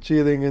was some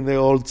cheating in the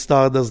old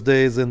Stardust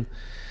days, and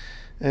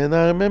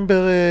I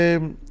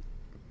remember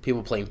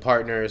people playing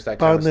partners, that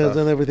kind of stuff.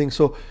 And everything.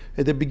 So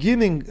at the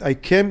beginning, I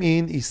came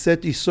in. He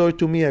saw it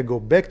to me. I go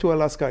back to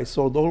Alaska. I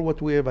sold all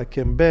what we have. I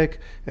came back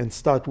and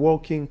start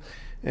working,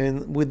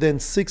 and within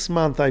 6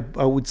 months, I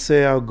would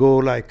say I'll go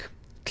like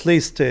at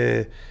least.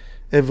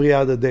 Every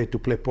other day to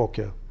play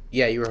poker.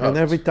 Yeah, you were hooked. And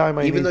every time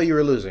even though you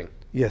were losing.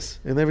 Yes,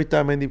 and every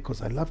time I need,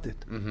 because I loved it.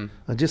 Mm-hmm.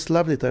 I just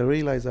loved it. I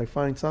realized I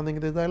find something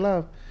that I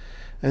love.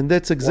 And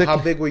that's exactly... Well,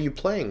 how big were you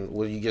playing?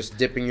 Were you just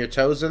dipping your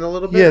toes in a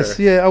little bit? Yes,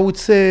 yeah, I would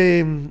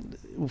say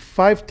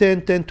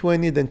 5-10,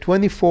 10-20, then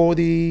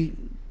 20-40.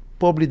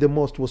 Probably the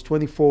most was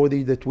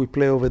 20-40 that we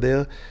play over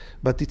there.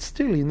 But it's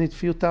still, you need a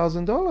few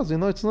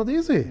 $1,000s. It's not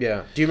easy.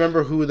 Yeah. Do you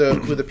remember who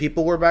the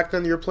people were back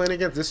then you were playing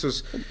against? This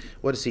was,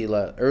 what is he,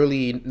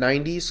 early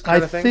 90s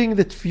kind of thing? I think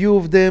that few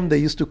of them, they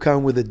used to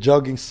come with a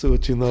jogging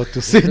suit,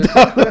 to sit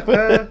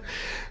down.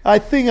 I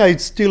think I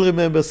still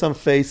remember some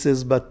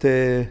faces, but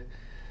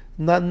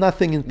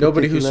nothing in particular.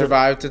 Nobody who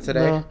survived to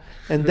today? No.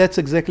 And that's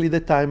exactly the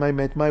time I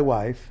met my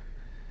wife.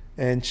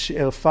 And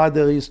her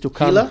father used to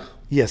come. Hila?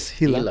 Yes,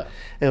 Hila.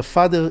 Her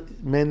father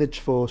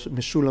managed for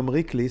Meshulam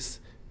Riklis,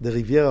 the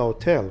Riviera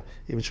Hotel.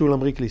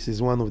 Meshulam Riklis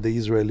is one of the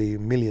Israeli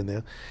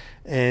millionaires.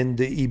 And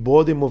he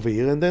brought him over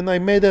here. And then I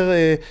met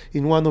her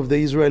in one of the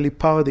Israeli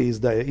parties,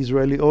 the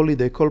Israeli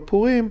holiday called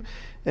Purim.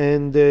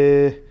 And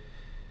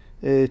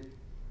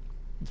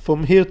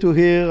from here to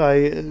here,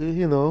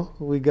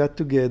 we got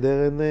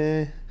together.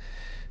 And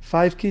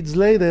 5 kids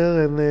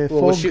later, and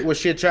was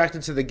she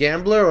attracted to the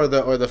gambler or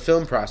the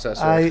film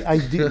processor? I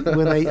did.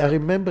 When I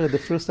remember the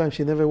first time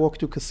she never walked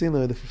to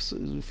casino.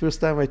 The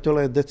first time I told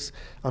her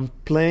I'm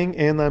playing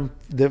and I'm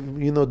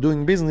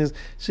doing business.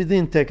 She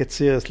didn't take it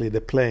seriously,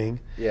 the playing.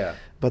 Yeah.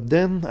 But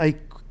then I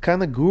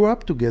kind of grew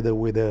up together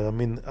with her. I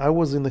mean, I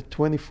was in the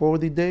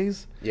 2040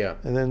 days. Yeah.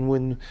 And then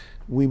when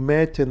we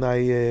met and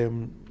I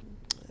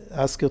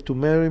asked her to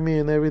marry me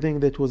and everything,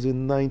 that was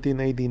in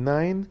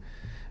 1989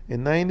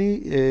 and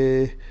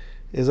 90.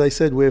 As I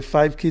said, we have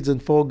 5 kids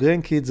and 4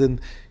 grandkids. And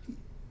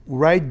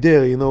right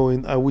there,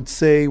 and I would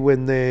say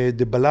when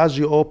the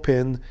Bellagio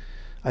opened,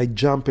 I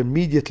jump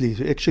immediately.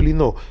 Actually,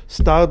 no.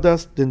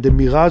 Stardust, then the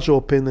Mirage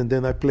opened, and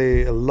then I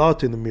play a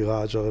lot in the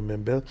Mirage, I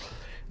remember.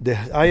 The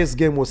highest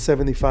game was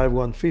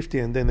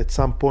 75-150, and then at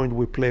some point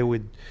we play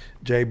with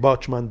Jay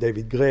Botchman,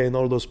 David Gray, and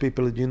all those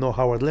people.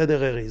 Howard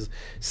Lederer, his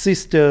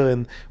sister,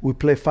 and we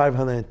play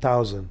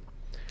 500,000.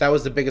 That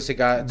was the biggest it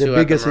got The to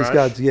biggest at the it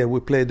Mirage? got, yeah. We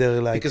played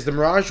there Because the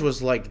Mirage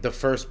was like the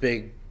first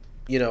big,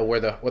 where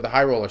the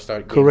high roller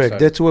started. Correct.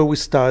 That's where we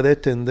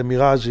started, and the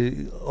Mirage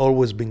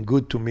always been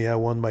good to me. I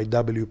won my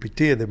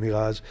WPT at the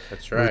Mirage.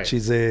 That's right. Which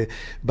is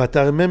but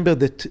I remember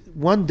that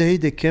one day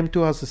they came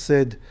to us and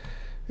said,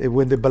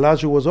 when the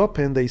Bellagio was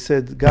open, they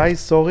said, guys,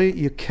 sorry,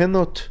 you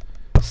cannot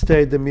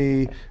stay at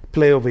the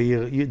play over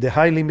here. The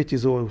high limit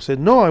is over. We said,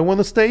 no, I want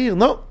to stay here.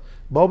 No.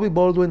 Bobby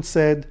Baldwin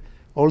said,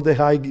 all the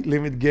high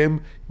limit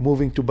game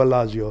moving to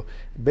Bellagio.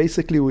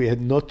 Basically, we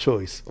had no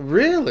choice.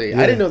 Really? Yeah.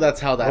 I didn't know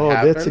that's how that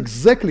happened. That's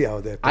exactly how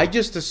that happened. I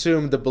just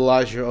assumed the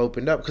Bellagio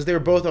opened up because they were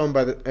both owned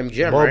by the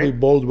MGM, Bobby right?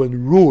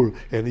 Baldwin rule,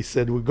 and he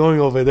said, we're going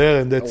over there,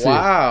 and that's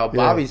Wow. it.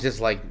 Bobby's just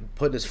like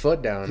putting his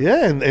foot down.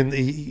 Yeah, and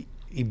he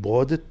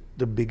bought it.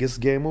 The biggest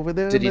game over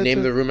there. Did he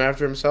name the room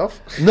after himself?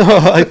 No,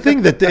 I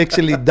think that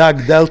actually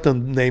Doug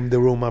Dalton named the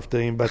room after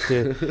him. But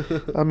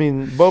I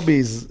mean,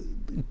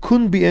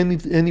 couldn't be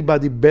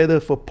anybody better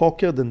for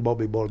poker than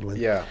Bobby Baldwin.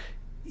 Yeah,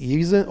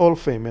 he's an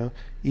All-Famer.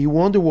 He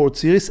won the World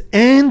Series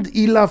and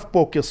he loved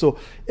poker. So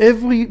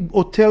every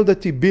hotel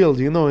that he built,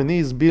 and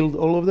he's built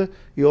all of that,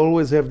 he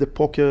always have the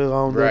poker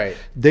around. Right.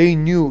 They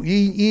knew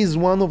he is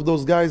one of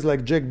those guys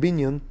like Jack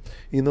Binion.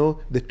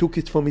 That took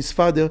it from his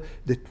father,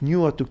 that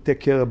knew how to take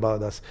care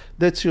about us.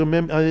 That's I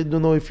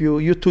don't know if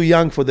you're too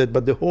young for that,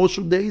 but the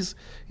Horseshoe days,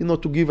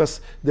 to give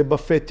us the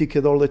buffet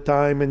ticket all the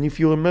time. And if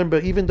you remember,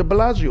 even the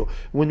Bellagio,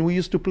 when we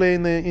used to play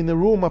in a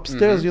room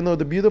upstairs,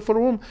 the beautiful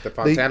room. The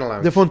Fontana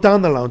Lounge. The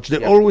Fontana Lounge.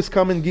 They always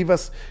come and give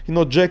us,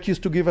 Jack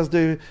used to give us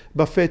the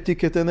buffet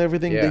ticket and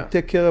everything. Yeah. They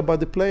take care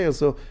about the players.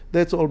 So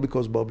that's all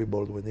because Bobby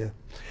Baldwin, yeah.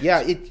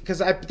 Yeah,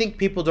 because I think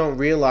people don't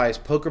realize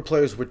poker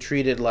players were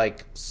treated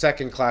like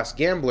second-class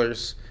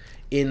gamblers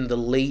in the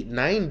late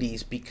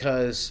 90s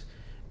because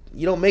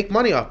you don't make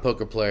money off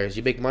poker players.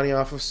 You make money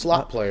off of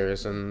slot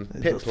players and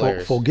pit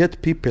players. Forget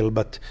people,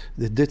 but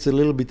that's a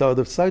little bit out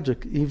of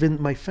subject.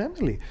 Even my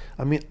family.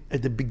 I mean,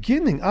 at the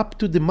beginning, up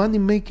to the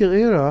moneymaker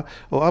era,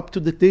 or up to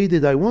the day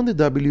that I won the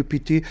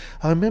WPT,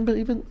 I remember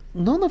even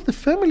none of the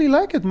family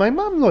liked it. My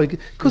mom liked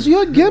it. Because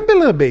you're a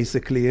gambler,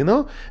 basically,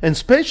 And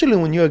especially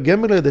when you're a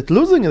gambler that's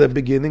losing at the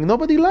beginning,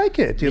 nobody likes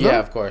it, Yeah,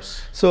 of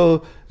course.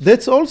 So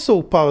that's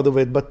also part of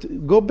it.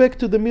 But go back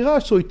to the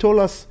Mirage. So he told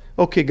us,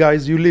 okay,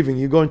 guys, you're leaving.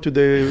 You're going to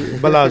the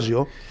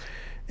Bellagio.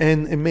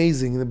 And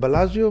amazing. The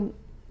Bellagio,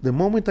 the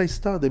moment I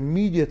started,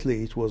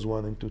 immediately it was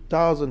 1 in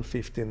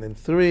 2015 and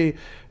 3.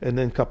 And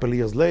then a couple of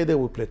years later,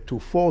 we played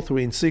 2-4,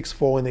 3 and 6,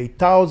 4 and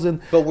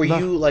 8,000. But were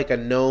you like a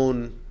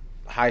known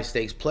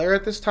high-stakes player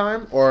at this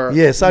time? Or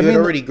yes, you had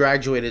already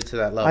graduated to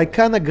that level? I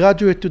kind of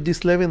graduated to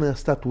this level and I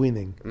start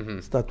winning. Mm-hmm.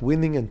 Start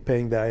winning and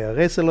paying the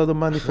IRS a lot of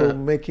money for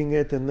making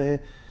it.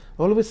 And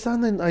all of a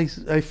sudden,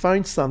 I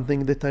find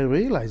something that I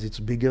realize it's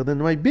bigger than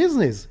my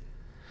business.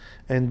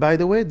 And by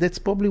the way, that's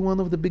probably one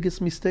of the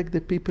biggest mistakes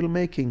that people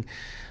making.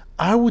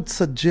 I would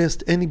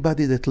suggest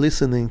anybody that's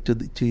listening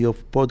to your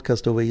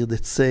podcast over here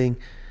that's saying,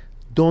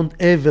 don't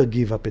ever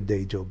give up a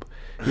day job.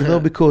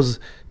 Because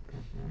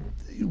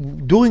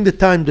during the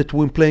time that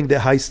we're playing the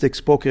high-stakes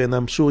poker, and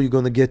I'm sure you're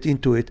going to get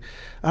into it,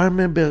 I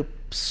remember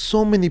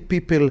so many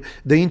people,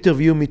 they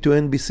interviewed me to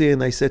NBC,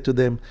 and I said to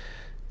them,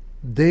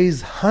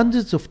 there's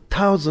hundreds of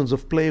thousands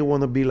of players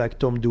want to be like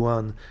Tom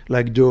Dwan,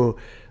 like Joe,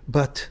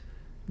 but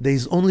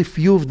there's only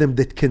few of them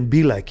that can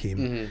be like him.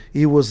 Mm-hmm.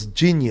 He was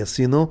genius,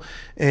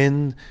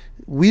 and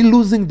we're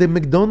losing the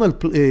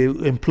McDonald's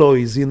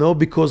employees,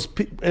 because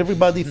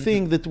everybody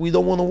think that we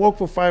don't want to work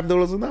for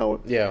 $5 an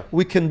hour. Yeah,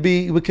 we can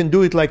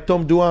do it like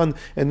Tom Dwan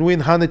and win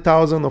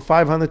 100,000 or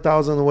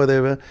 500,000 or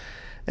whatever.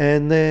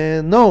 And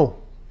no,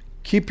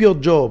 keep your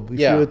job. If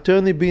you're an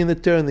attorney, be an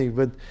attorney,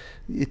 but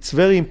it's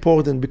very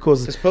important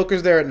because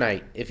poker's there at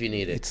night if you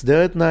need it. It's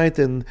there at night,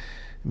 and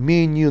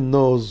me and you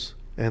knows,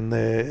 and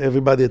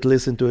everybody that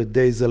listen to it,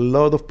 there's a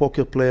lot of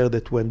poker players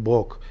that went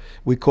broke.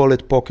 We call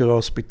it poker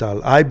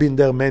hospital. I've been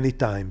there many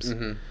times.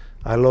 Mm-hmm.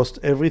 I lost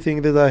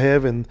everything that I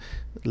have, and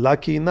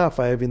lucky enough,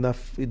 I have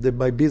enough in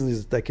my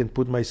business that I can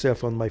put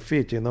myself on my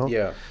feet,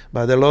 Yeah.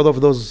 But a lot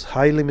of those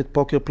high-limit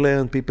poker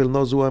players, and people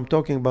knows who I'm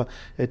talking about,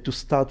 had to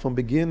start from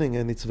beginning,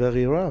 and it's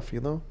very rough,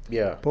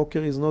 Yeah. Poker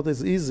is not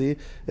as easy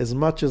as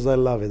much as I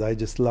love it. I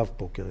just love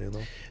poker,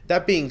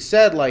 That being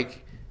said,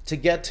 to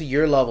get to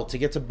your level, to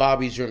get to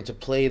Bobby's room, to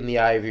play in the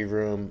Ivy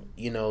room,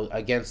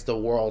 against the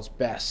world's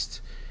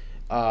best,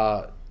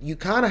 you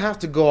kind of have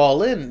to go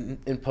all in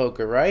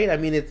poker, right? I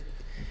mean,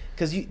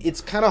 because it's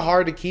kind of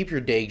hard to keep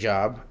your day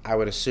job, I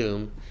would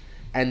assume,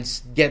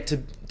 and get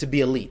to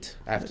be elite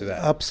after that.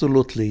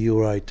 Absolutely,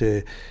 you're right.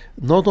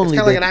 Not only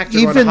kind of that, like an actor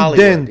going even to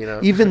Hollywood, then,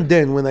 even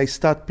then, when I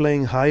start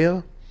playing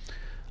higher,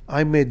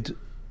 I made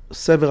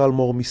several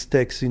more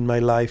mistakes in my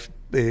life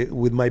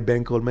with my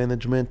bankroll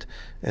management,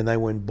 and I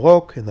went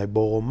broke, and I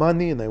borrowed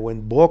money, and I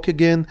went broke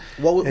again.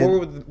 What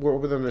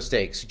were the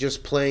mistakes?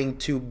 Just playing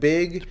too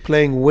big?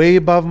 Playing way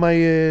above my...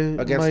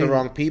 against the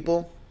wrong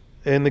people?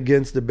 And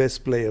against the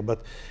best player.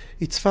 But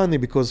it's funny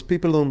because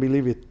people don't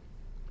believe it.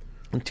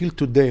 Until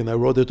today, and I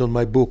wrote it on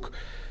my book,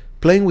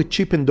 playing with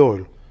Chip and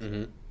Doyle.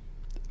 Mm-hmm.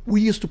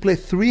 We used to play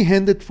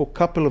three-handed for a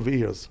couple of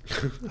years.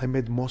 I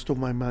made most of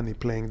my money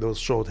playing those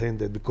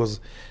short-handed because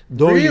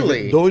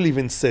Doyle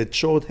even said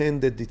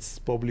short-handed, it's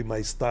probably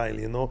my style,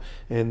 you know.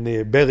 And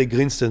Barry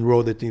Greenstein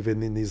wrote it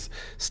even in his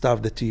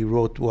stuff that he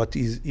wrote, what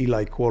is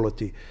Eli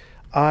quality.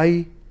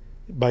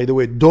 By the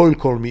way, Doyle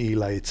called me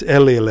Eli. It's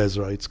Eli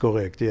Elezra. It's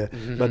correct, yeah.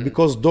 Mm-hmm. But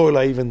because Doyle,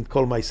 I even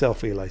call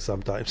myself Eli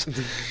sometimes.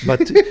 But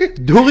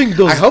during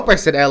those... I hope I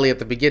said Eli at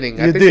the beginning.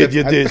 You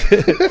did.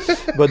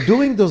 But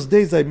during those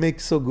days, I make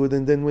so good.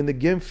 And then when the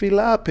game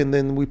fill up and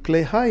then we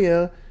play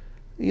higher,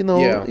 you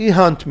know, he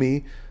hunt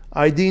me.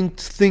 I didn't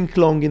think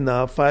long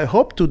enough. I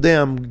hope today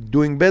I'm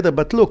doing better.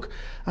 But look,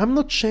 I'm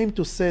not ashamed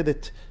to say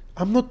that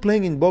I'm not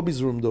playing in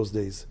Bobby's room those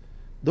days.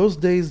 Those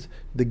days,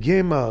 the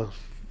game are...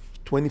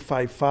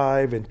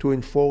 25-5 and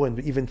 2-4 and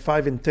even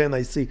 5-10.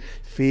 I see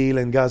Phil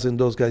and Gaz and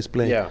those guys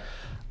playing. Yeah.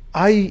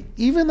 I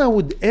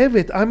would have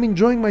it. I'm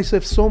enjoying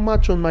myself so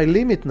much on my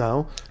limit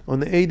now, on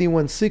the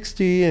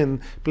 80-160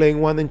 and playing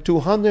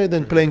 1-200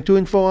 and playing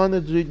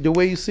 2-400. The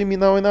way you see me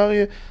now in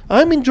Aria,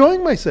 I'm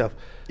enjoying myself.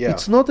 Yeah.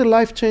 It's not a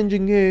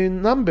life-changing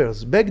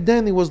numbers. Back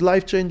then, it was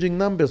life-changing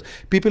numbers.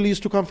 People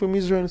used to come from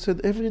Israel and said,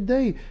 every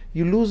day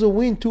you lose a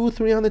win,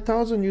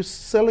 200,000-300,000, you're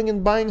selling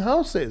and buying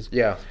houses.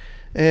 Yeah.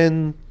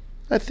 And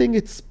I think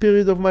it's a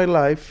period of my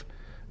life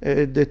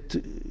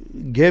that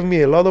gave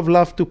me a lot of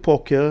love to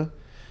poker.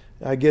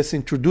 I guess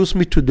introduced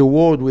me to the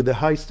world with the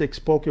high stakes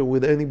poker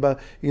with anybody,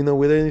 you know,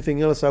 with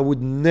anything else. I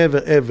would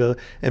never ever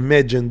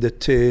imagine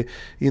that,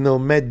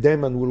 Matt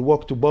Damon will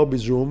walk to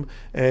Bobby's room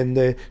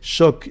and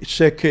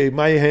shake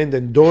my hand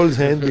and Doyle's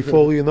hand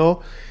before,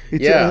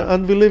 it's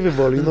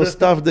unbelievable,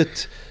 stuff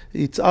that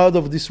it's out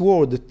of this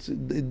world.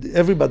 That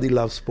everybody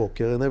loves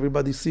poker and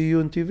everybody see you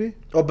on TV.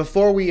 Well,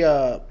 before we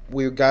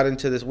got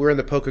into this, we're in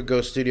the Poker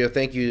Go studio.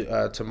 Thank you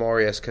to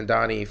Maury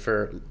Eskandani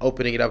for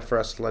opening it up for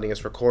us, letting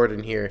us record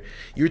in here.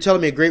 You were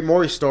telling me a great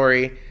Maury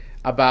story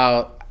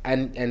about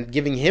and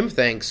giving him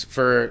thanks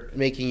for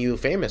making you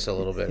famous a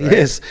little bit, right?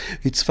 Yes,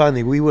 it's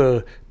funny. We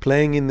were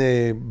playing in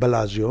the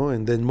Bellagio,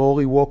 and then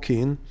Maury walked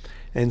in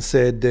and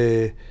said,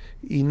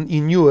 he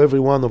knew every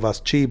one of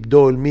us, Chip,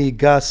 Doyle, me,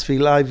 Gus,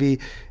 Phil Ivey,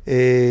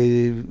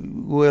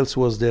 who else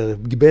was there?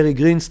 Barry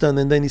Greenstein.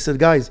 And then he said,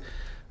 guys,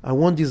 I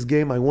want this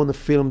game. I want to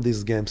film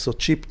this game. So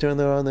Chip turned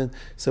around and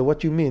said, what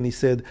do you mean? He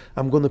said,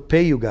 I'm going to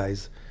pay you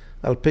guys.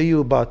 I'll pay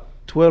you about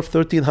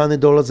 $1,200,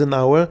 $1,300 an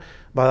hour,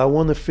 but I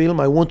want to film.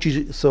 I want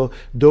you. So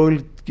Doyle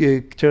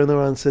turned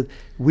around and said,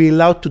 we're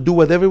allowed to do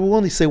whatever we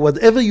want. He said,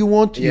 whatever you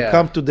want, you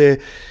come to the...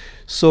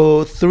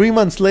 So 3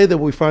 months later,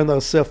 we find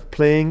ourselves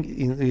playing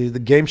in the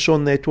Game Show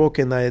Network,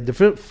 and the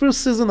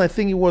first season, I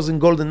think it was in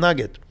Golden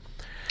Nugget.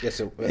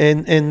 Yes,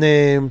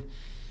 and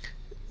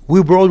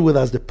we brought with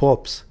us the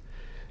props.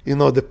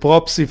 The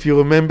props, if you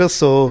remember.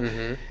 So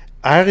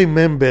I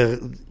remember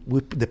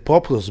the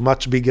prop was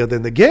much bigger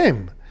than the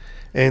game.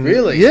 And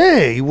really? Yeah,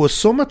 it was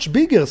so much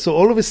bigger. So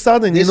all of a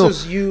sudden, this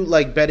was you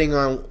like betting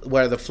on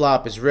whether the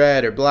flop is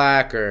red or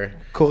black or...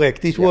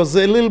 Correct. It was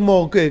a little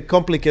more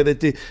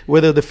complicated,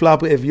 whether the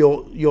flop have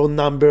your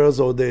numbers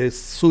or the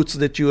suits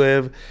that you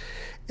have.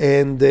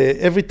 And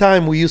every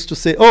time we used to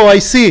say, oh, I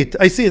see it.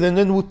 And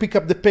then we pick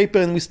up the paper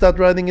and we start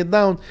writing it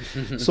down.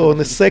 So on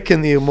the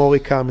second year, Maury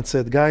came and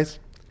said, guys,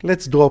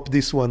 let's drop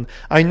this one.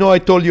 I know I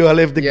told you I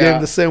left the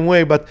game the same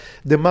way, but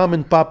the mom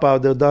and papa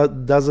out there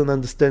doesn't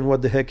understand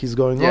what the heck is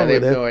going on with it. Yeah,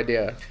 they have no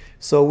idea.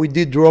 So we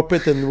did drop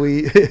it, and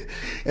we...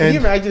 Can you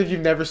imagine if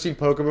you've never seen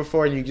poker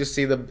before and you just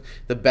see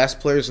the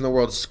best players in the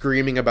world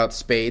screaming about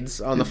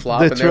spades on the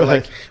flop, and they're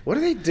like, what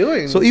are they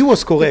doing? So he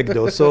was correct,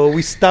 though. So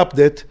we stopped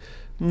it.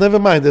 Never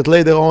mind that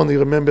later on,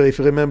 if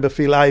you remember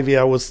Phil Ivey,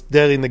 I was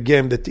there in a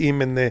game that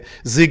him and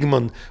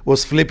Zygmunt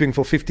was flipping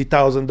for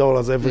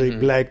 $50,000 every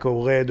black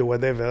or red or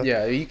whatever.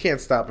 Yeah, you can't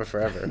stop it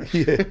forever.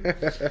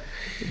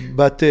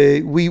 But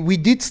we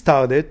did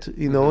start it,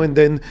 and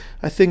then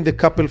I think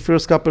the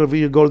first couple of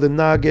years, Golden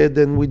Nugget,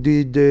 and we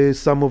did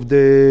some of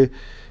the,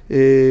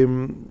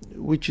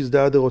 which is the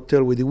other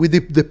hotel we did. We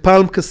did the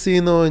Palm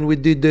Casino, and we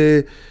did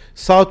the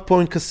South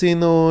Point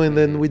Casino, and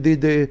then we did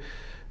the...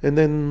 And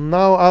then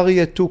now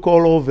Aria took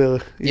all over.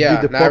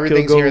 Now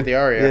everything's here at the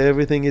Aria. Yeah,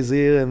 everything is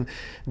here. And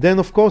then,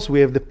 of course,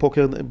 we have the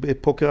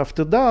Poker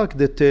After Dark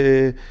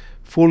that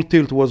Full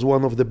Tilt was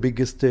one of the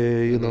biggest,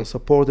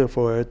 supporter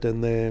for it.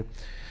 And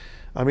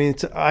I mean,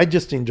 I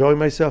just enjoy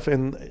myself.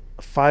 And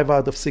 5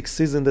 out of 6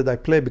 seasons that I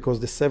play, because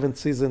the 7th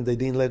season they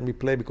didn't let me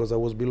play because I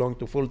was belonged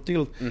to Full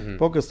Tilt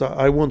PokerStars.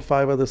 I won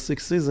 5 out of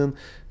 6 seasons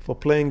for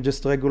playing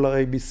just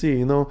regular ABC.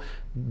 You know,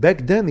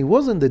 back then it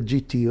wasn't the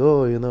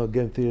GTO. You know,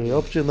 game theory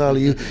optional.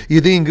 you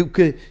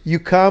didn't. You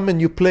come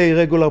and you play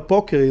regular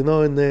poker. You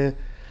know, and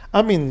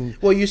I mean.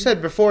 Well, you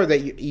said before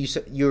that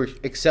you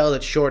excelled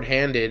at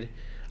short-handed.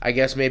 I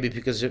guess maybe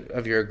because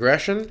of your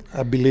aggression.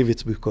 I believe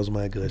it's because of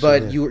my aggression.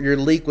 But your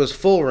leak was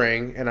full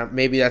ring, and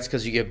maybe that's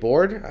because you get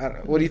bored?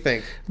 What do you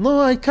think? No,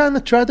 I kind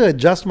of try to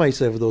adjust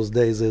myself those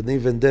days, and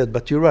even that.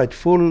 But you're right,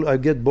 full, I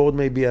get bored.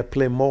 Maybe I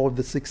play more of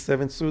the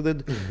 6-7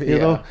 suited, you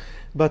know.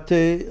 But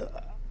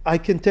I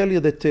can tell you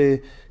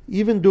that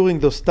even during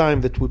those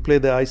times that we play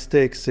the high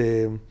stakes,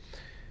 it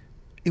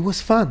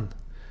was fun.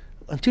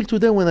 Until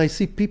today, when I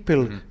see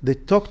people, they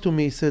talk to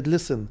me, said,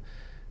 listen,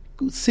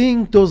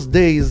 seeing those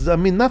days, I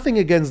mean, nothing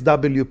against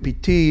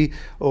WPT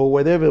or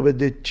whatever, but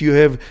that you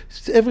have,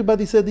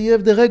 everybody said you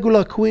have the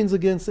regular queens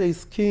against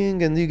ace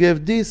king, and you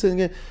have this,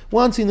 and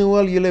once in a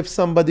while you'll have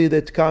somebody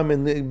that come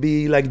and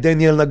be like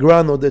Daniel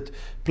Negreanu that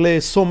play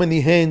so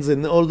many hands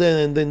and all that,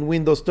 and then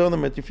win those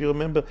tournaments, if you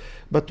remember.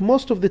 But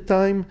most of the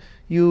time,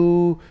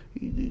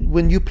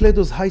 when you play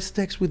those high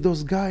stakes with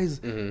those guys,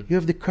 you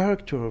have the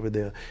character over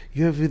there.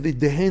 You have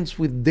the hands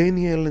with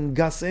Daniel and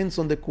Gus Hens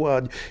on the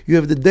quad. You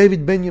have the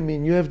David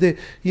Benjamin. You have the,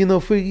 you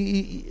know,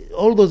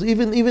 all those,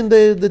 even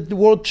the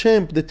world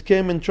champ that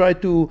came and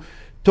tried to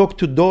talk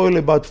to Doyle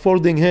about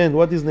folding hand.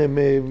 What is his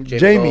name?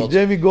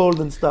 Jamie Gold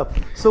and stuff.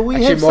 So we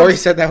actually, Maury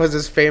said that was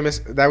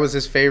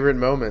his favorite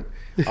moment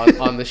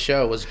on the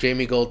show, was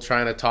Jamie Gold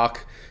trying to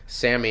talk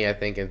Sammy, I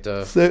think,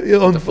 into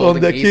on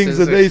the Kings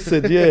and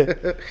Aces,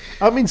 yeah.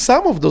 I mean,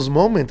 some of those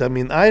moments, I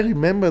mean, I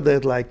remember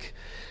that, like,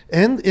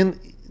 and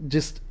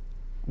just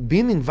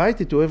being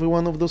invited to every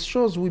one of those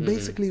shows, we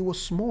basically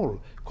was small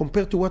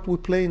compared to what we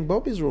play in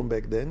Bobby's room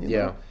back then, you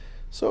know.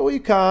 So we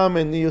come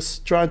and he's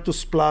trying to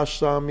splash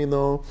some, you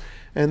know,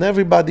 and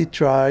everybody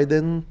tried.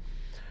 And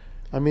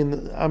I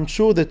mean, I'm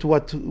sure that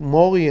what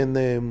Maury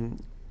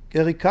and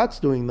Gary Katz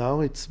doing now,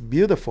 it's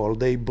beautiful.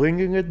 They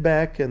bringing it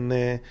back,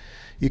 and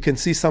you can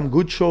see some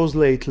good shows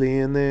lately,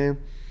 and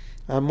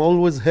I'm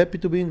always happy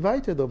to be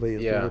invited over here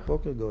to the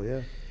Poker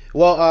Go,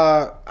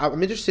 Well,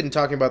 I'm interested in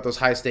talking about those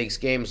high-stakes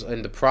games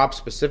and the props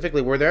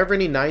specifically. Were there ever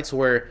any nights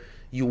where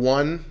you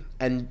won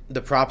and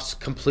the props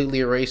completely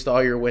erased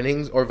all your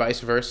winnings, or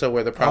vice versa,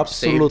 where the props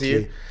saved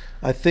you?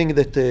 I think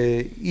that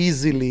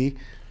easily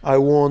I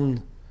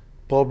won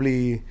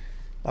probably,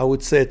 I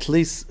would say, at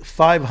least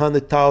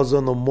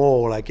 500,000 or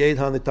more, like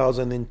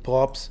 800,000 in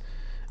props,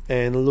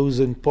 and lose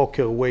in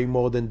poker way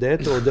more than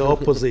that, or the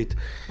opposite.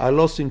 I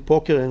lost in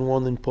poker and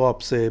won in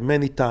props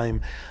many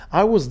times.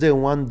 I was there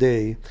one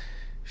day,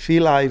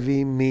 Phil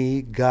Ivey,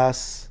 me,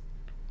 Gus,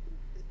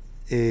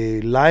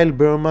 Lyle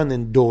Berman,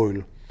 and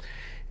Doyle.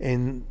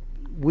 And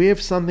we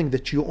have something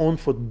that you own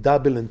for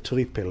double and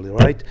triple,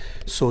 right?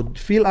 So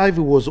Phil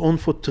Ivey was on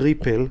for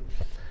triple,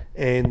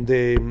 and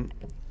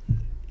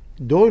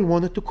Doyle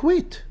wanted to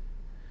quit.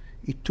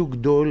 It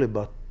took Doyle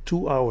about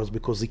 2 hours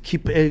because he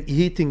kept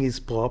hitting his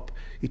prop.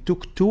 It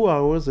took 2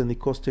 hours, and it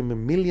cost him $1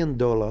 million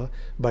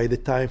by the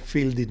time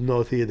Phil did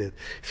not hit it.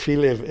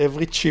 Phil had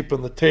every chip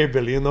on the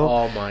table, you know.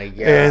 Oh my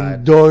God!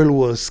 And Doyle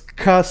was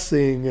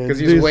cussing because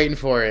he was waiting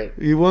for it.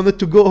 He wanted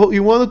to go.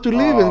 He wanted to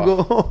leave and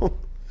go home.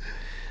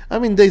 I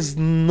mean, there's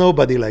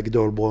nobody like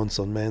Doyle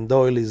Bronson, man.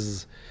 Doyle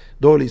is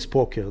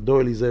poker.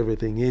 Doyle is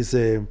everything. He's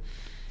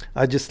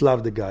I just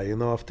love the guy. You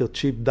know, after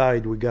Chip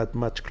died, we got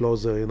much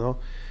closer. You know,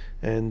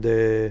 and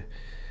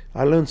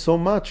I learned so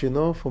much, you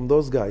know, from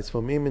those guys,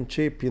 from him and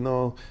Chip. You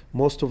know,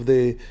 most of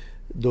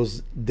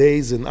those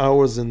days and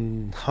hours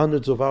and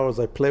hundreds of hours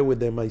I play with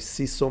them, I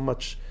see so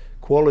much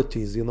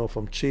qualities, you know,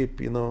 from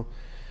Chip. You know,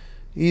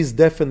 he's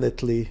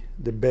definitely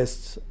the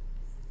best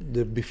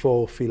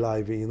before Phil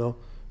Ivey, you know.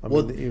 I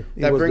mean,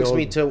 that brings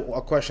me to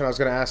a question I was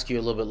going to ask you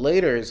a little bit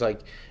later. Is like,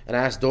 and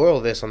I asked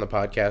Doyle this on the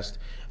podcast.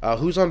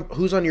 Who's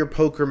on your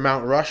poker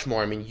Mount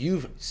Rushmore? I mean,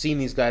 you've seen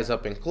these guys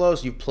up and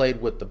close. You've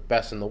played with the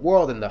best in the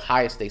world and the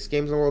highest stakes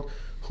games in the world.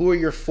 Who are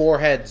your 4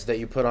 heads that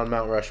you put on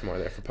Mount Rushmore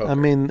there for poker? I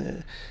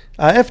mean,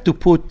 I have to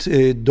put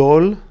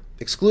Doyle.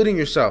 Excluding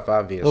yourself,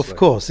 obviously. Of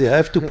course, yeah. I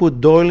have to put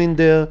Doyle in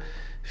there.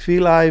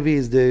 Phil Ivey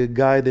is the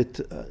guy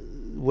that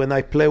when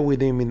I play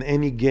with him in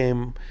any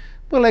game,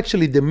 well,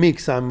 actually, the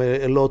mix, I'm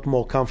a lot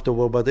more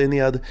comfortable. But any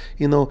other,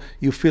 you know,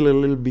 you feel a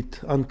little bit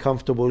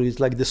uncomfortable.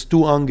 It's like the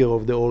Stu Unger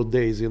of the old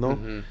days, you know.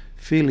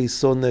 Phil is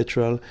so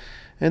natural.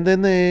 And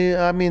then,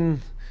 I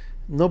mean,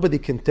 nobody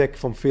can take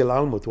from Phil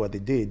Almuth what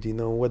he did. You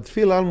know, what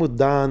Phil Almuth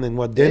done and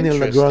what Daniel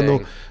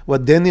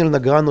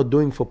Negreanu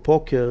doing for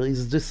poker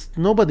is just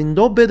no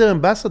better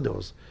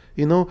ambassadors.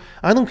 You know,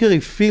 I don't care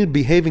if Phil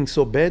behaving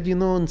so bad, you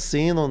know, and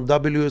seeing on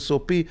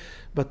WSOP,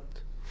 but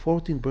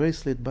 14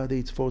 bracelet, buddy,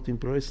 it's 14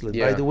 bracelet.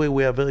 Yeah. By the way,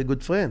 we are very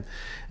good friends.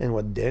 And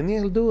what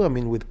Daniel do, I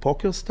mean, with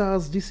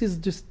PokerStars, this is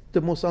just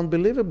the most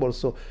unbelievable.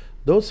 So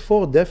those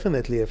four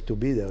definitely have to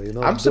be there.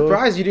 I'm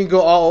surprised you didn't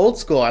go all old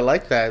school. I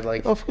like that.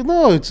 Like,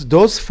 no, it's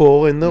those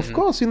four, and of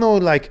course,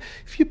 like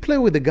if you play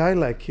with a guy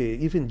like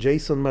even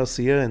Jason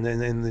Mercier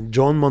and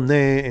John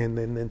Monet,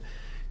 and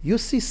you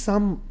see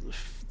some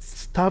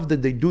stuff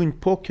that they do in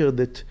poker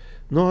that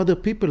no other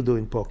people do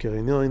in poker,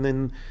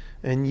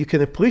 and you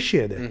can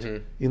appreciate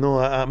it.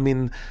 I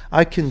mean,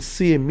 I can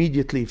see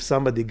immediately if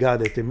somebody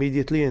got it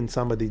immediately and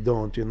somebody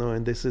don't.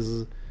 And this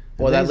is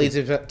well, amazing. that leads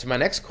me to my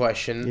next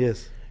question.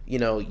 Yes.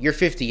 You're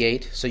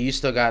 58, so you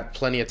still got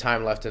plenty of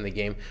time left in the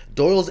game.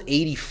 Doyle's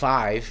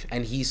 85,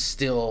 and he's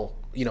still,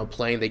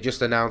 playing. They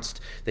just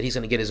announced that he's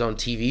going to get his own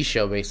TV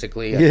show,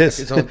 basically. Yes.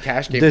 His own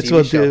cash game That's TV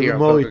what show here on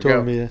Maury Poker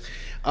told Go. me.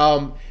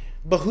 Yeah.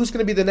 But who's going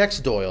to be the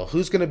next Doyle?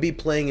 Who's going to be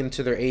playing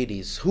into their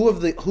 80s? Who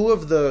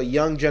of the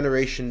young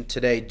generation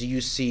today do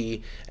you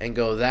see and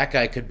go, that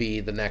guy could be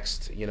the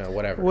next,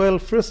 whatever? Well,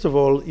 first of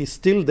all, he's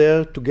still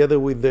there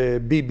together with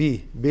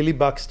Billy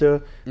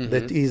Baxter,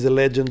 that is a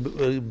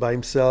legend by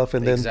himself.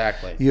 And then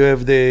exactly. You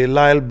have the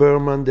Lyle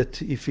Berman,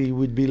 that if he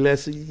would be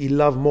less, he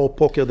loved more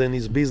poker than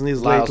his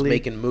business Lyle's lately.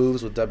 making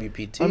moves with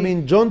WPT. I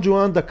mean, John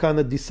Juanda kind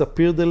of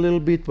disappeared a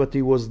little bit, but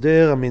he was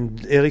there. I mean,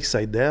 Eric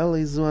Seidel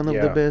is one of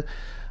the best.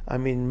 I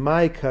mean,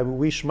 Mike, I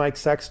wish Mike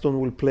Saxton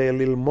will play a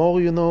little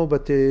more,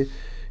 but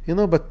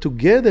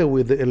together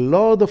with a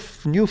lot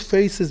of new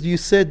faces, you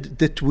said,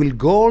 that will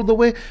go all the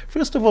way.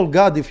 First of all,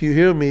 God, if you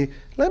hear me,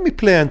 let me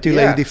play until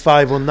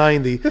 85 or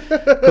 90,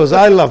 because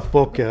I love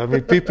poker. I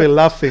mean, people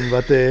laughing,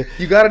 but...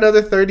 you got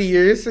another 30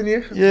 years in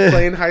you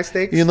playing high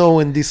stakes?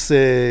 When these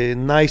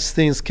nice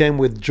things came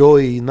with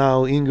Joey,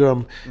 now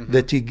Ingram,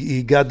 that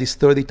he got this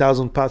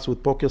 30,000 pots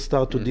with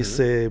PokerStar to this...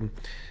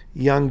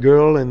 young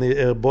girl and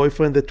her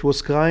boyfriend that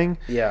was crying.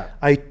 Yeah.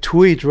 I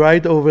tweet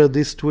right over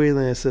this tweet and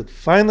I said,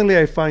 finally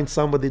I find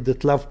somebody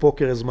that loves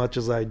poker as much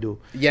as I do.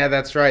 Yeah,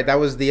 that's right. That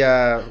was the,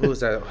 who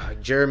was that?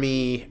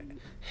 Jeremy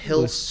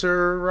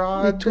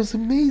Hilserod? It was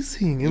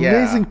amazing.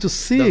 Amazing to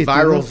see the it.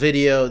 viral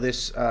video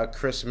this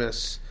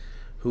Christmas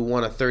who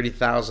won a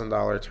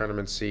 $30,000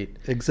 tournament seat.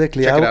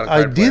 Exactly. Check it out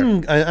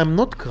on I'm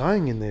not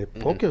crying in a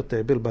poker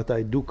table, but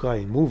I do cry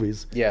in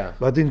movies. Yeah.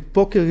 But in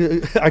poker,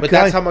 I But cry.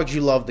 that's how much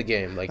you love the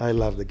game. Like, I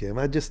love the game.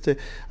 I just,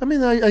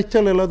 I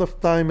tell a lot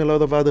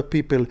of other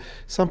people.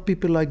 Some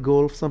people like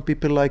golf. Some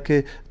people like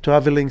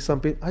traveling. Some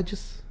people,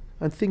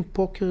 I think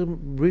poker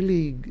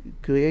really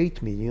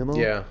create me,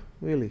 Yeah.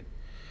 Really.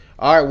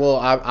 All right, well,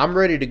 I'm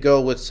ready to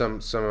go with some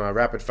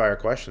rapid fire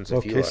questions.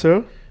 If you Okay, are.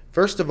 sir.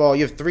 First of all,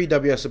 you have 3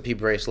 WSOP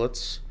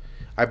bracelets.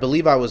 I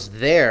believe I was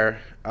there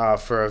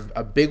for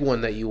a big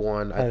one that you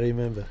won. I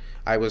remember.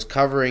 I was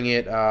covering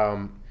it.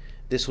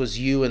 This was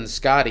you and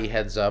Scotty,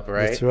 heads up,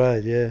 right? That's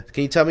right, yeah.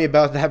 Can you tell me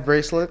about that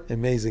bracelet?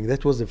 Amazing.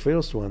 That was the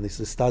first one. It's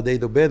the Star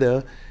Date or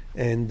Better.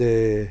 And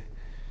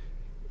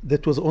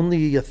that was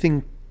only, I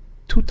think,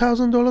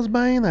 $2,000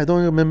 buy-in. I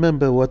don't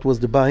remember what was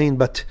the buy-in,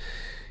 but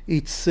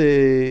it's,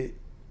 I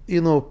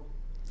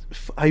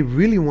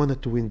really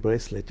wanted to win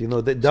bracelet. The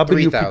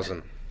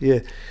 $3,000.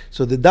 Yeah,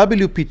 so the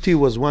WPT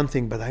was one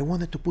thing, but I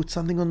wanted to put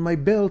something on my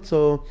belt.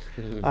 So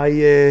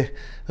I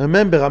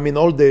remember,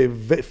 all the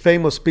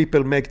famous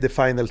people make the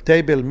final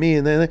table, me,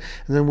 and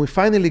then we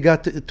finally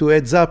got to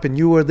heads up, and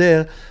you were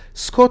there.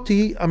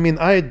 Scotty,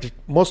 I had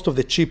most of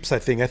the chips, I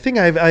think. I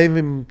have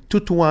him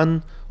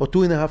 2-1 or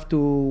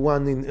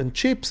 2.5-1 in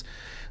chips.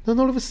 Then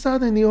all of a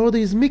sudden he ordered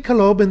his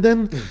Michelob, and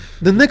then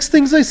the next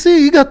things I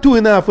see, he got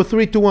 2.5 or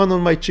 3-1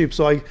 on my chip.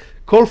 So I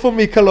call for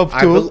Michelob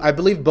too. I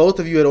believe both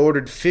of you had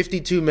ordered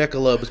 52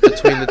 Michelobs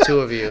between the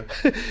two of you.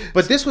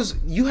 But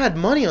you had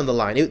money on the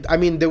line.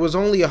 There was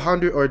only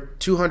 100 or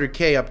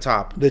 200K up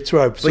top. That's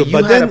right.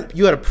 But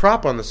you had a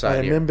prop on the side.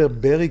 I remember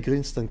Barry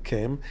Greenstein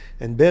came,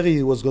 and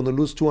Barry was going to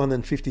lose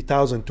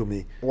 $250,000 to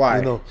me. Why?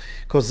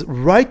 Because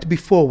right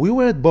before, we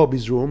were at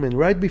Bobby's room, and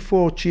right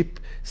before Chip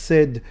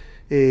said,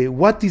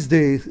 what is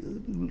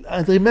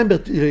I remember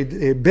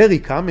Barry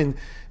come, and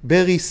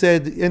Barry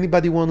said,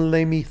 anybody want to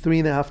lay me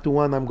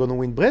 3.5-1, I'm going to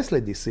win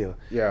bracelet this year.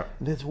 Yeah.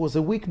 And that was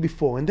a week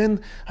before. And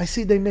then I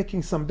see they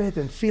making some bet,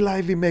 and Phil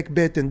Ivey make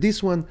bet, and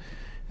this one.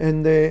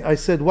 And I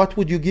said, what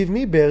would you give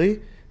me,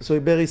 Barry? So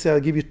Barry said, I'll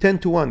give you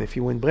 10-1 if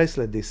you win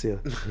bracelet this year.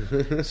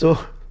 So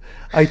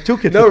I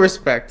took it. No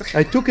respect.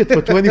 I took it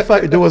for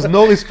 25. There was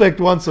no respect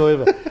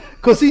whatsoever.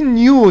 Because he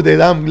knew that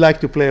I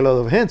like to play a lot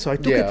of hands, so I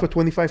took it for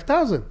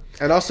 25,000.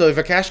 And also, if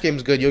a cash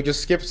game's good, you'll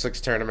just skip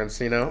 6 tournaments,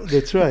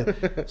 That's right.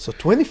 So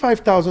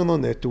 25,000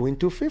 on that to win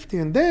 250,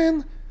 and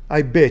then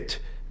I bet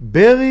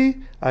Barry,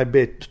 I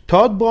bet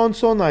Todd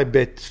Bronson, I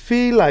bet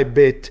Phil, I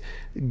bet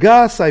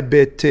Gus, I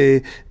bet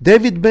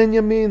David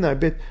Benjamin, I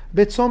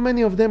bet so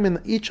many of them, and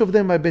each of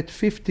them I bet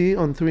 50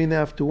 on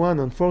 3.5-1,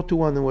 on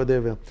 4-1, and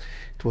whatever.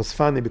 It was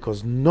funny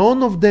because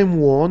none of them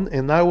won,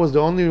 and I was the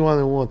only one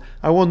who won.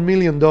 I won $1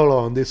 million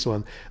on this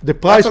one. The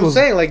price That's what I'm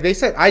saying. Like they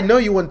said, I know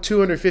you won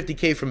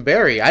 $250K from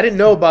Barry. I didn't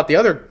know about the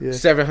other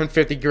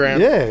 $750,000.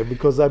 Yeah,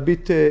 because I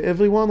beat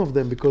every one of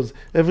them because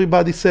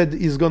everybody said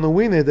he's gonna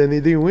win it, and he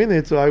didn't win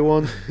it, so I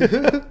won.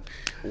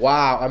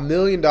 Wow, $1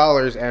 million,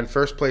 and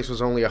first place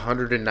was only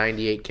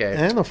 198K.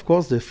 And of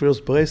course, the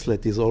first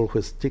bracelet is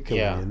always tickling.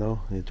 Yeah. You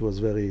know, it was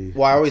very.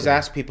 Well, I always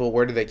ask people,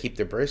 where do they keep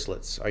their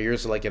bracelets? Are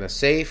yours like in a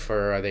safe,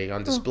 or are they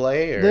on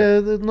display?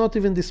 Or They're not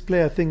even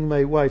display. I think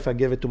my wife. I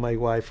gave it to my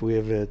wife. We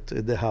have it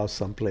at the house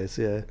someplace.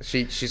 Yeah.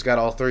 she's got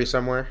all three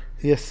somewhere,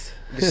 Yes.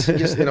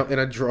 just in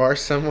a drawer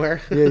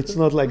somewhere. Yeah, it's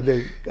not like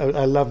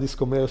I love this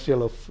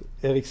commercial of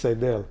Eric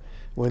Seidel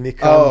when he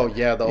Oh come.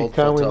 yeah, the He old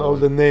come with Fultel all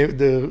one. the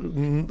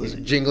name,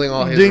 Jingling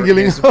all his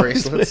jingling his all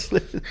his bracelets.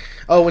 bracelets.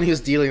 Oh, when he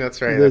was dealing,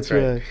 that's right. That's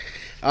right.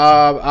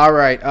 All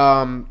right.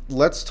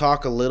 Let's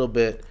talk a little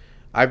bit.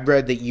 I've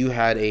read that you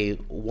had a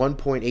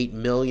 $1.8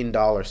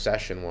 million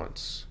session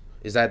once.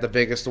 Is that the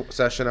biggest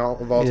session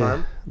of all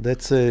time?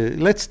 That's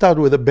let's start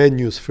with the bad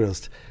news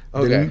first.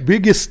 Okay. The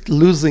biggest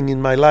losing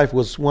in my life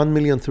was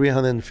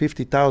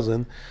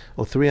 1,350,000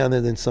 or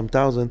 300 and some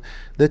thousand.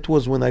 That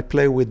was when I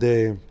played with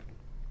the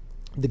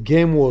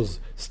game was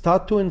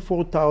start 2 and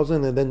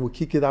 4,000, and then we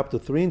kick it up to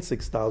 3 and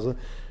 6,000,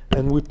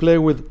 and we play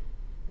with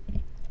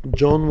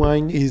John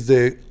Wayne. Is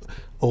the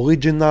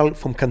original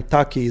from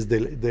Kentucky. Is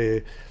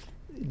the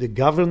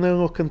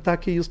governor of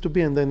Kentucky used to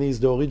be, and then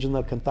he's the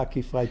original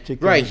Kentucky Fried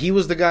Chicken. Right. He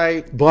was the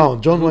guy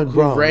Brown, John Wayne who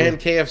Brown, ran yeah.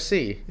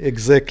 KFC,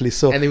 Exactly.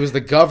 So and he was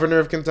the governor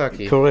of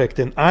Kentucky. correct.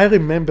 And I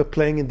remember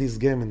playing in this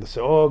game, and they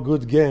say, "Oh,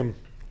 good game."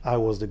 I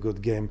was the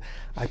good game.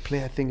 I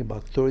play, I think,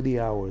 about 30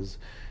 hours.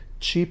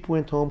 Chip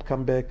went home,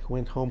 come back,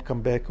 went home,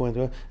 come back, went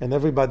home, and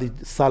everybody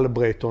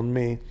celebrate on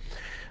me.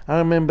 I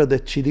remember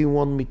that she didn't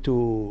want me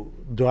to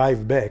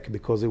drive back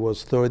because it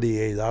was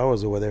 38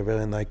 hours or whatever,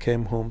 and I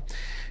came home,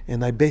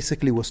 and I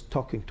basically was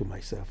talking to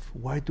myself.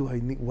 Why do I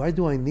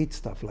need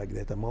stuff like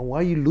that? Why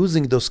are you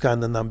losing those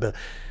kind of number?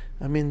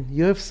 I mean,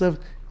 you have served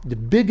the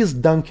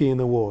biggest donkey in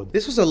the world.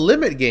 This was a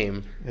limit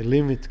game. A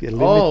limit.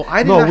 Oh,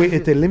 I did no, not-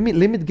 it's a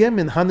limit game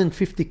and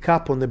 150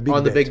 cap on the big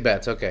On the bet. big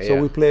bets, okay. So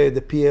yeah. we play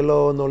the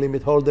PLO, no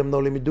limit hold'em, no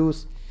limit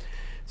deuce.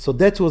 So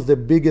that was the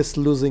biggest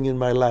losing in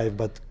my life.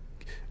 But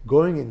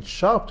going in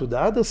sharp to the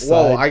other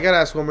side, Whoa, I gotta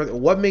ask one more.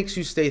 What makes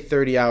you stay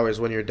 30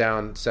 hours when you're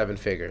down seven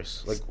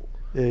figures? Like,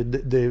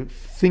 the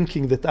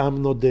thinking that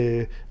I'm not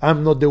the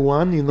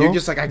one, you know. you're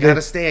just like, I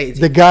gotta stay.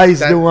 The guy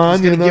is the one,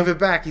 He's gonna you know. give it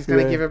back. He's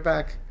gonna Yeah. give it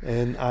back.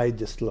 And I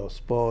just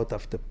lost pot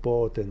after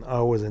pot and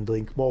hours and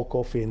drink more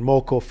coffee, and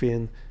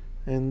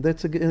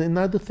that's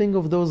another thing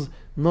of those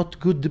not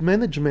good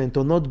management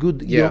or not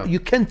good. Yeah. You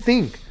can't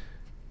think.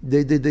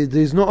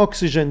 There's no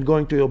oxygen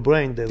going to your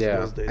brain. Those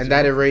Yeah, days, and you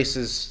that know?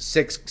 erases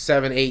 6,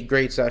 7, 8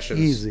 great sessions.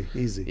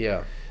 Easy.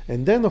 Yeah.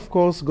 And then, of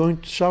course, going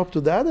sharp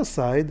to the other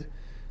side,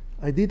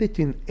 I did it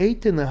in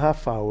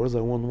 8.5 hours.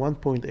 I won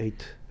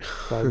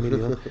 1.85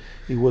 million.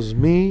 It was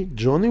me,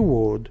 Johnny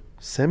Ward,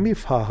 Sammy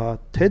Faha,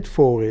 Ted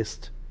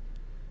Forrest,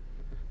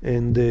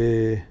 and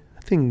I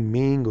think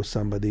Ming or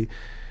somebody.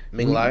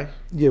 Ming Lai?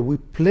 Yeah, we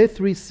played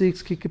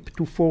 3-6, kick it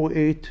to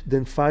 4-8,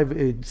 then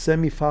 5-8.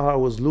 Sammy Faha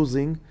was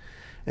losing,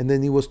 and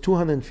then he was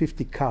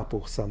 250 cap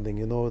or something,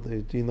 to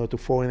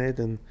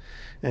 4-8,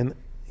 and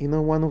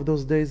one of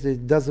those days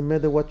it doesn't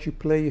matter what you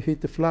play, you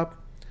hit the flop.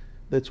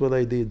 That's what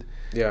I did.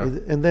 Yeah.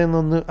 And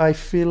then I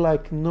feel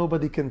like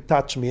nobody can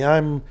touch me.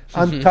 I'm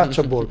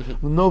untouchable.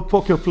 No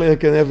poker player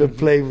can ever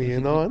play me.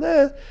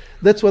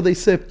 That's what they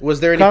say.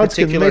 Was there any Cards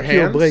can particular make you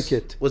or hands? break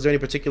it. Was there any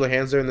particular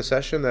hands there in the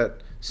session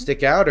that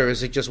stick out, or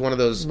is it just one of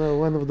those? No,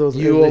 one of those.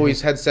 You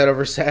always had set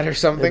over set or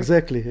something.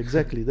 Exactly.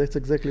 That's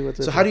exactly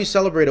what's. So how do you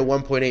celebrate a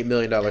 $1.8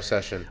 million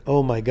session?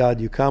 Oh my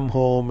God! You come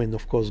home and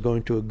of course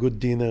going to a good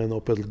dinner and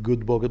open a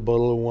good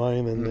bottle of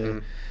wine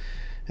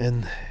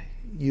and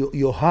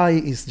your high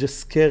is just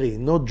scary.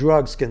 No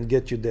drugs can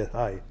get you that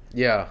high.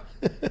 Yeah.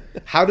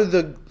 How do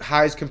the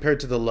highs compare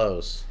to the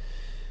lows?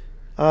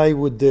 I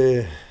would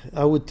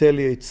tell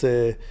you it's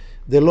the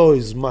low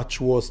is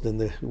much worse than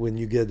when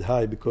you get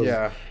high because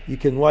you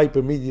can wipe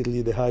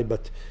immediately the high.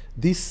 But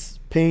this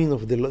pain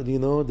of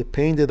the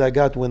pain that I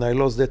got when I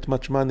lost that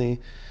much money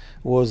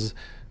was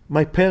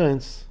my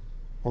parents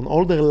on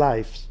all their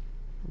lives.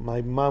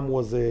 My mom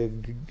was a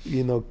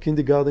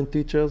kindergarten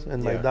teacher,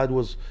 and my dad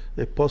was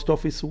a post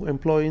office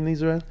employee in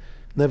Israel.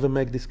 Never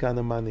make this kind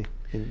of money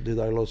that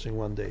I lost in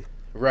one day.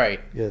 Right.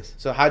 Yes.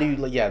 So how do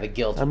you? Yeah, the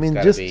guilt. I mean,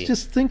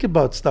 just think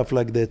about stuff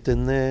like that,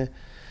 and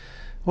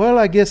well,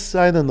 I guess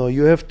I don't know.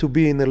 You have to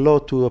be in a low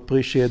to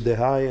appreciate the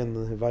high,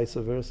 and vice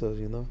versa.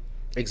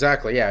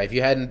 Exactly. Yeah. If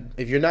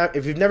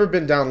you've never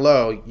been down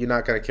low, you're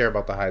not going to care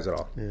about the highs at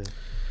all. Yeah.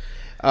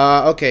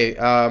 Okay.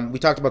 We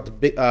talked about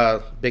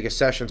the biggest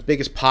sessions.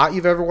 Biggest pot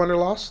you've ever won or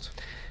lost?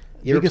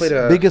 You ever played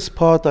biggest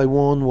pot I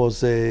won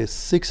was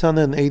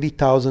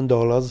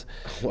 $680,000.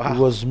 Wow. It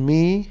was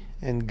me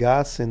and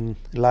Gus and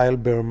Lyle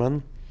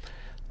Berman.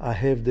 I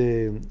have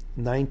the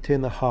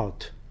 9-10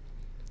 heart.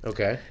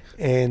 Okay.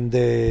 And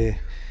This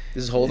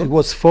is Hold'em? It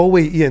was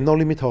 4-way. Yeah, no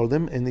limit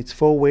Hold'em, and it's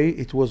 4-way.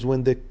 It was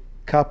when the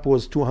cup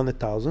was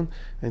 200,000,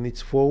 and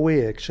it's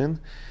 4-way action.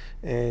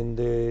 And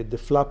the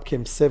flop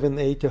came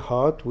 7-8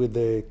 heart with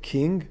the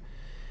king,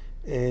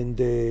 and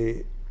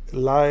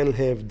Lyle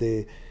have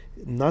the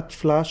nut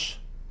flush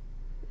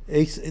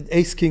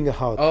Ace King of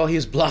Heart. Oh, he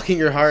was blocking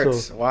your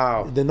hearts. So,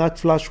 wow. The nut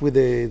flush with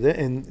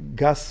and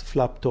Gus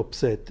flop top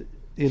set,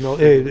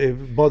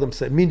 bottom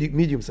set,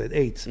 medium set,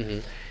 eights.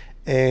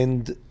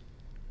 And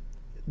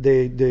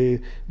there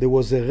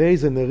was a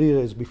raise and a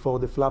re-raise before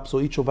the flop, so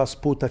each of us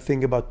put, I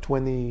think, about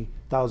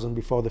 20,000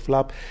 before the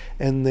flop.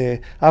 And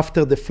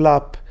after the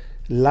flop,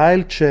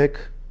 Lyle check,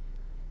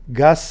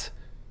 Gus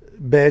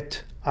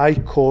bet, I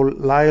call,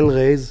 Lyle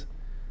raise,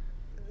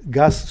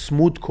 Gus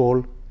smooth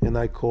call, and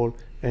I call,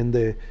 and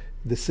the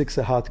six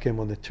of heart came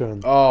on the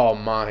turn. Oh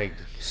my!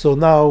 So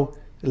now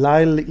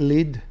Lyle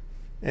lead,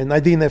 and I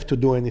didn't have to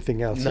do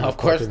anything else. No, of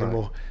course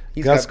anymore. not.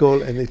 Gus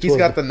call, and he's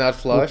got the nut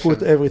flush. We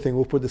put everything.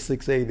 We put the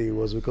 680.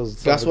 Was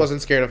because Gus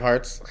wasn't scared of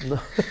hearts. No.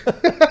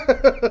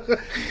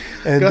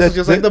 And Gus is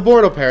just like the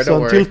Bordeaux pair. So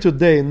don't until worry.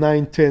 today,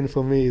 9-10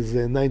 for me is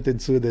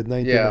 9-10 suited.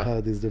 9-10 Yeah.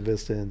 hard is the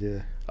best hand.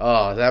 Yeah.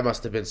 Oh, that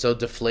must have been so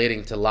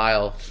deflating to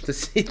Lyle to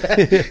see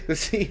that. to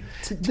see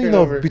to turn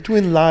over.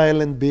 Between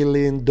Lyle and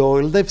Billy and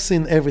Doyle, they've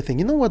seen everything.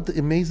 You know what's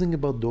amazing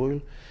about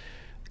Doyle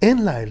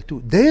and Lyle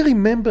too? They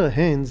remember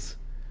hands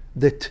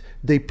that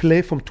they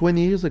play from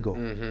 20 years ago.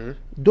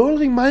 Doyle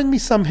remind me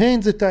some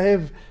hands that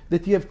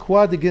you have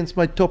quad against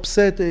my top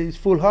set,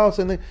 full house,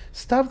 and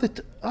stuff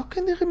that how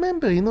can they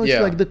remember? It's Yeah.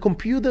 like the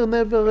computer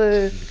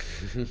never,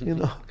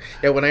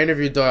 Yeah, when I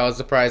interviewed Doyle, I was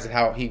surprised at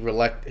how he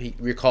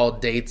recalled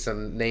dates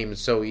and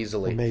names so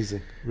easily.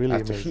 Amazing, really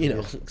After,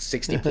 amazing.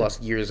 60 plus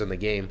years in the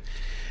game.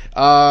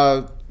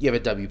 You have a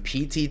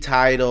WPT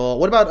title.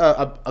 What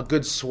about a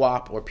good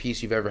swap or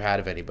piece you've ever had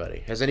of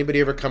anybody? Has anybody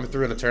ever come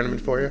through in a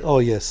tournament for you? Oh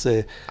yes,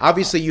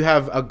 Obviously, you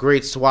have a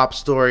great swap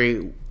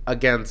story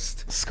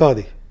against.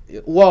 Scotty.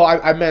 Well,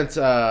 I meant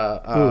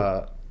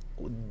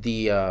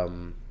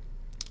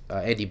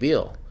Andy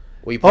Beal.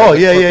 Oh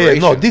yeah.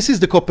 No, this is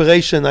the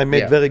cooperation I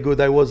made Yeah. very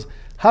good. I was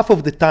half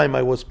of the time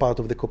I was part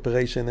of the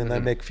cooperation, and I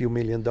make few $1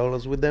 million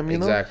with them.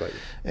 Exactly.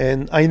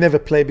 And I never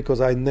play because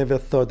I never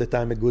thought that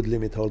I'm a good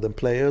limit hold'em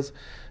players.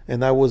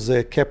 And I was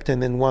a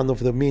captain, and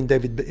me and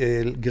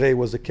David Gray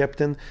was a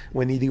captain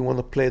when he didn't want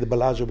to play the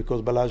Bellagio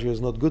because Bellagio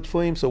is not good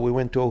for him. So we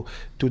went to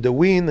the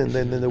win, and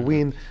then in the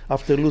win,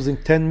 after losing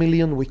 10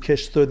 million, we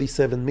cashed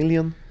 37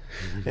 million.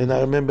 And I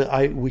remember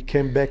we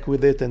came back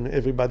with it, and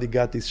everybody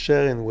got his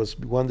share, and it was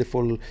a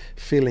wonderful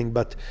feeling.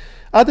 But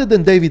other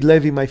than David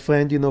Levy, my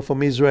friend,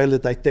 from Israel,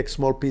 that I take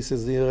small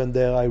pieces here and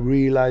there, I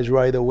realized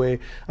right away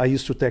I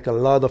used to take a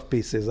lot of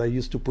pieces. I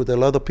used to put a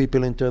lot of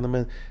people in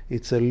tournament.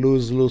 It's a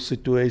lose-lose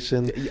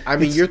situation. I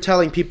mean, you're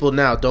telling people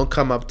now, don't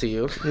come up to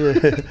you.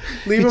 Yeah.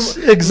 Leave It's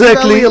them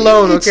exactly leave Ali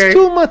alone, it's okay?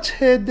 too much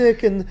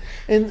headache, and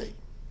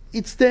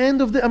it's the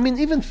end of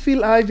even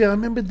Phil Ivey. I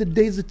remember the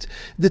days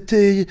that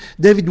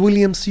David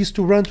Williams used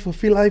to run for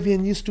Phil Ivey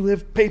and used to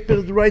have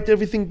paper to write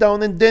everything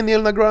down, and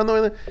Daniel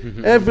Negreanu,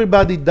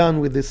 everybody done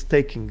with the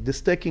staking. The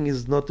staking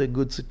is not a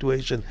good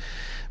situation.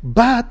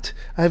 But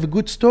I have a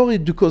good story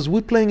because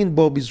we're playing in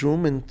Bobby's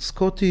room, and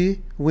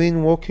Scotty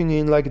Wynn walking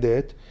in like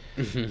that,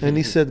 and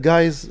he said,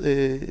 "Guys,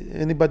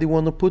 anybody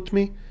want to put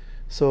me?"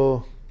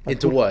 So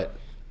Into what?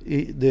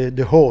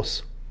 The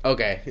horse.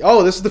 Okay.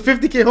 Oh, this is the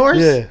 50K horse?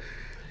 Yeah.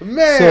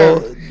 Man.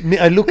 So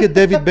I look at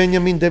David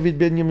Benjamin. David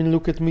Benjamin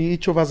look at me.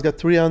 Each of us got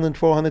 300,000,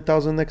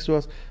 400,000 next to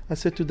us. I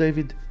said to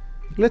David,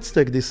 "Let's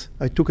take this."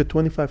 I took a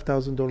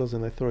 $25,000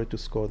 and I throw it to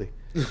Scotty.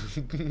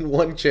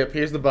 One chip.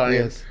 Here's the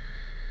buy-in. Yes.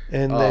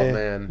 And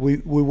man.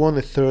 we won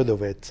a third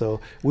of it. So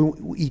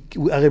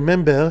I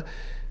remember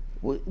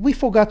we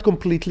forgot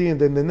completely. And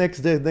then the next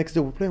day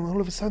we're playing. All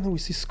of a sudden we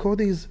see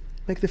Scotty's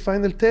make the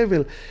final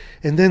table,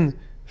 and then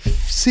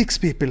 6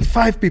 people,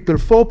 5 people,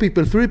 4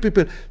 people, 3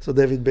 people. So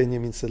David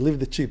Benjamin said, "Leave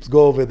the chips,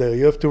 go over there.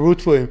 You have to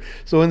root for him."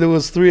 So when there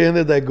was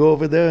 300, I go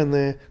over there, and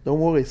don't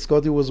worry,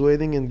 Scotty was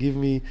waiting and give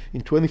me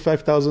in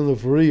 25,000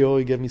 of Rio.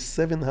 He gave me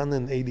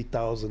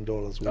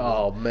 $780,000.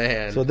 Oh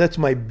man. So that's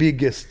my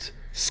biggest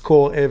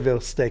score ever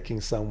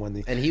staking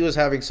someone. And he was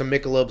having some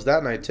Michelobs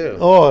that night too.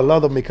 Oh, a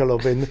lot of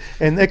Michelob.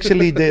 And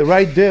actually,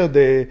 right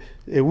there,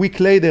 a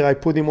week later, I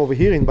put him over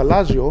here in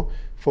Bellagio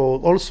for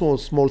also a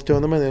small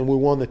tournament, and we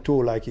won a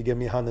tour. Like, he gave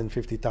me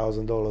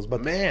 $150,000.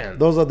 But Man.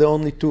 those are the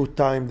only 2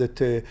 times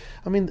that,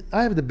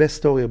 I have the best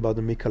story about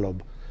the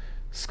Michelob.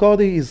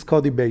 Scotty is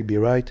Scotty baby,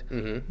 right?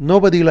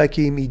 Nobody like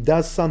him. He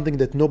does something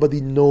that nobody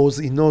knows.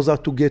 He knows how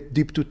to get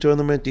deep to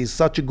tournament. He's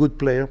such a good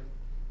player.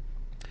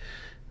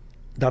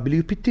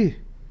 WPT.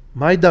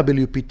 My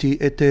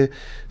WPT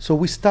so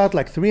we start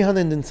like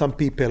 300 and some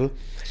people.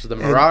 So the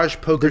Mirage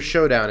Poker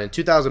Showdown in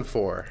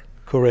 2004.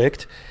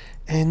 Correct.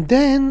 And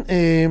then,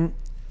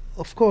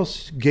 of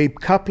course, Gabe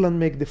Kaplan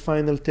make the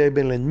final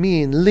table, and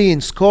me and Lee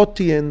and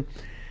Scotty and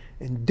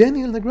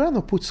Daniel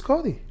Negreanu put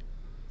Scotty.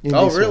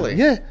 Oh, really?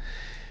 Yeah.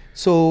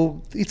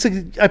 So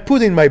I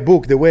put in my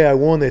book the way I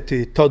want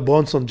it. Todd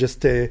Bronson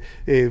just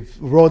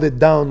wrote it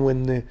down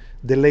when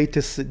the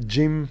latest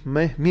Jim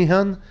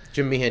Meehan,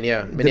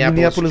 yeah. the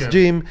Minneapolis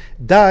Jim,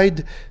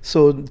 died.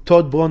 So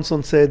Todd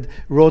Bronson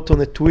wrote on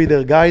a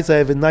Twitter, "Guys, I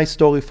have a nice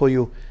story for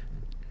you.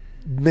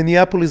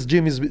 Minneapolis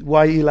gym is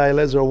why Eli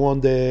Lazar won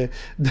the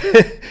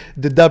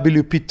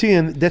WPT,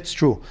 and that's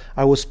true.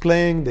 I was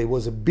playing. There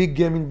was a big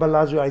game in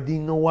Bellagio. I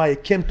didn't know why. I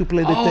came to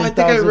play the 10,000. I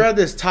think I read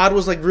this. Todd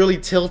was like really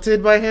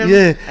tilted by him.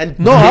 Yeah. And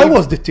no, I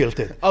was the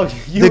tilted. Oh,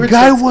 you the were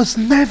guy tilted. was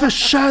never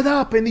shut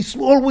up, and he's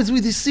always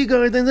with his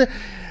cigarette,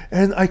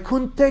 and I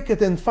couldn't take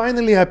it. And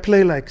finally, I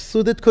play like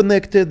suited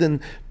connected, and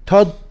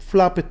Todd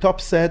flop a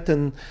top set,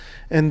 and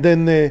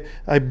then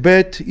I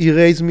bet he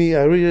raised me.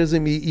 I raised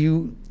him.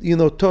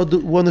 Todd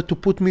wanted to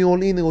put me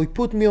all in, or he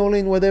put me all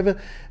in, whatever.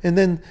 And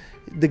then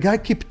the guy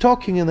kept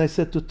talking, and I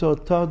said to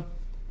Todd,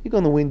 you're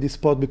going to win this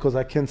spot because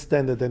I can't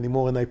stand it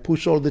anymore. And I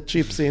push all the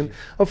chips in.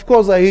 Of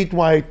course, I hit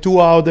my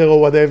 2 out there or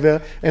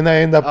whatever, and I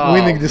end up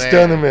winning this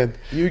tournament.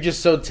 You were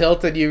just so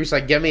tilted. You were just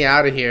like, get me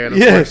out of here. And of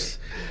Yes. course,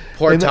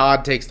 poor And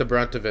Todd takes the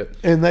brunt of it.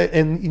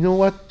 And you know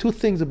what? 2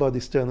 things about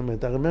this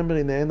tournament. I remember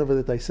in the end of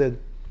it, I said,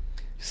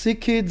 see,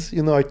 kids,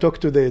 I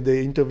talked to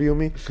they interview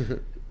me.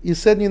 You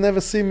said you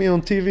never see me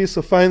on TV,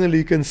 so finally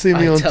you can see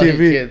me on tell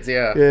TV. you kids,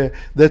 yeah. Yeah,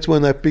 that's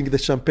when I picked the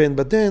champagne.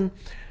 But then,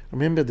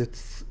 remember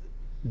that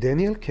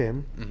Daniel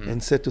came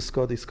and said to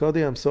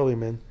Scotty, I'm sorry,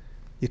 man,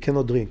 you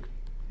cannot drink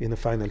in a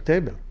final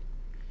table.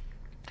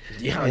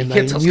 Yeah, And you I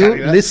can't tell knew,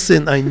 Scotty that.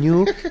 listen, I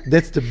knew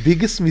that's the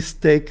biggest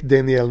mistake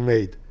Daniel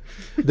made.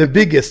 The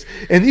biggest.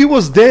 And he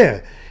was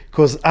there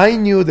because I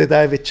knew that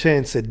I have a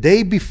chance. A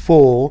day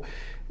before,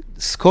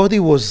 Scotty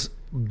was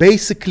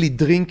basically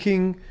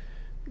drinking,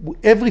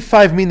 every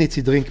 5 minutes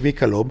he drank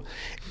Michelob.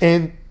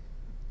 And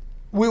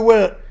we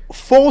were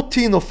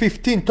 14 or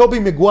 15. Toby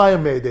Maguire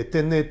made it,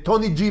 and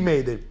Tony G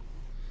made it.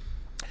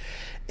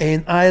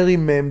 And I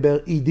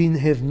remember he didn't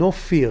have no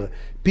fear.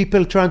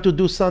 People trying to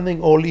do something,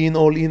 all in,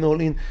 all in,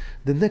 all in.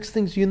 The next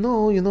things you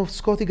know,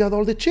 Scotty got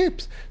all the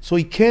chips. So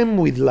he came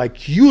with like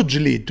huge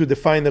lead to the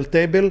final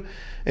table,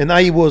 and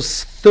I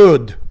was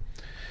third.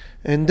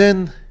 And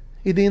then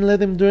he didn't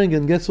let him drink,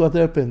 and guess what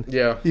happened?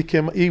 Yeah.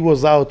 He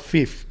was out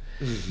fifth.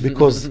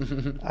 Because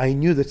I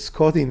knew that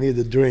Scotty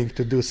needed a drink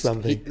to do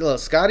something. Look,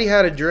 Scotty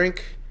had a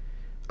drink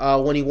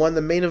when he won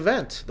the main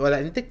event. I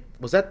didn't think,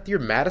 was that your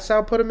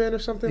Madison put him in or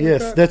something?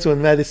 Yes, like that? that's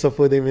when Madison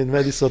put him in.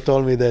 Madison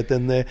told me that,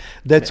 and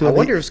that's I when.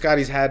 wonder if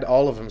Scotty's had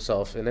all of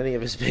himself in any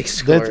of his big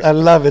scores. I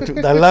love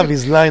it. I love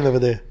his line over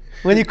there.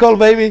 When you call,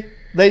 baby,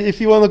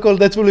 if you want to call,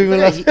 that's what we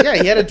will ask.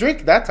 He had a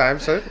drink that time,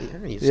 so Scotty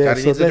needs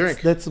a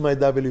drink. That's my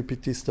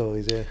WPT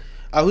stories. Yeah.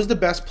 Who's the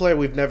best player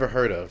we've never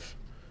heard of?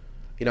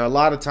 A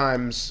lot of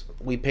times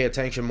we pay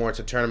attention more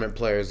to tournament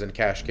players than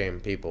cash game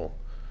people.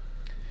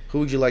 Who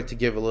would you like to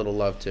give a little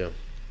love to?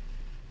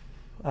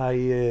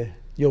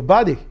 Your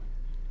buddy.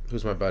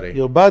 Who's my buddy?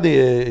 Your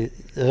buddy,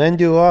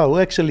 Randy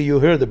Roy. Actually, you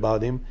heard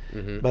about him,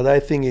 but I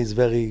think he's a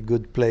very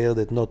good player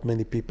that not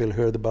many people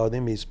heard about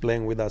him. He's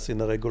playing with us in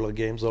the regular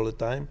games all the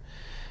time.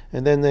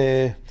 And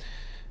then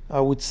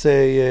I would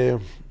say a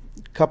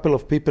couple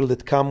of people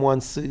that come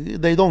once.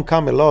 They don't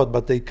come a lot,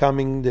 but they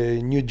coming,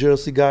 the New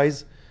Jersey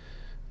guys.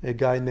 A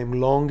guy named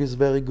Long is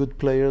very good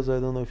players. I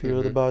don't know if you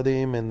heard about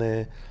him.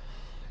 And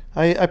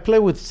I play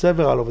with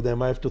several of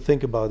them. I have to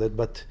think about it.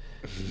 But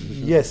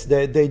yes,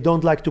 they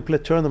don't like to play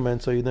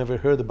tournaments, so you never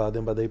heard about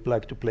them, but they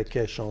like to play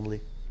cash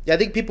only. Yeah, I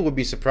think people would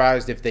be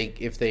surprised if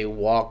they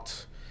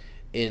walked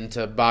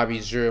into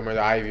Bobby's room or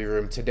the Ivy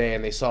room today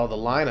and they saw the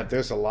lineup.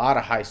 There's a lot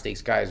of high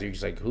stakes guys. You're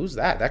just like, who's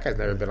that? That guy's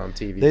never been on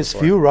TV. There's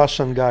before. few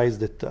Russian guys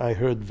that I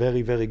heard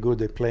very, very good.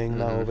 They're playing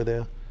now over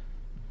there.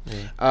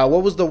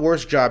 What was the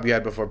worst job you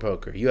had before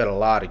poker? You had a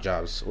lot of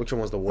jobs. Which one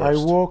was the worst?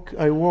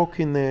 I work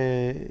in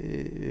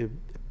a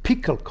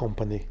pickle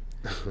company.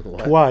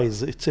 What?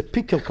 Twice. It's a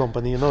pickle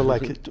company,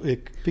 like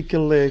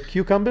pickle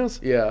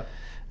cucumbers. Yeah.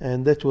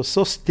 And that was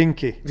so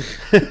stinky.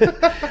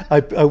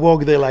 I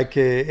worked there like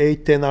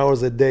 8-10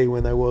 hours a day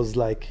when I was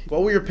like.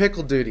 What were your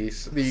pickle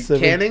duties? The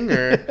 7. canning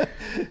or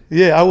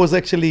Yeah, I was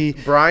actually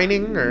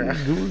brining or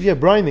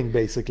brining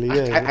basically.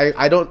 Yeah.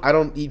 I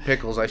don't eat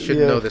pickles. I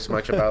shouldn't know this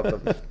much about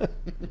them.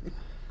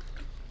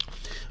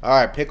 All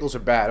right, pickles are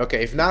bad.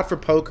 Okay, if not for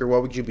poker,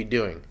 what would you be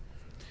doing?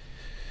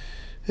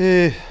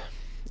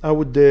 I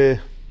would.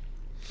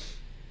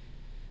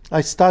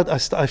 I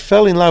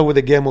fell in love with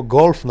the game of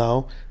golf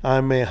now.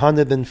 I'm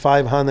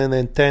 105,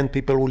 110.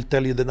 People will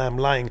tell you that I'm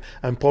lying.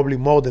 I'm probably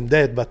more than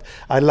that, but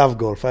I love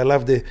golf. I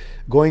love the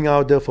going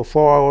out there for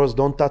 4 hours,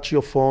 don't touch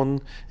your phone,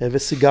 have a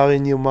cigar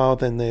in your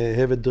mouth, and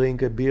have a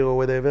drink, a beer or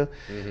whatever.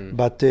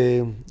 But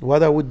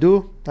what I would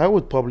do, I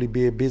would probably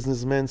be a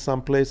businessman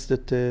someplace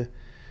that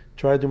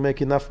try to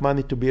make enough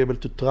money to be able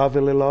to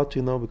travel a lot,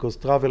 because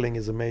traveling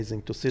is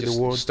amazing, to see Just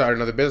the world, start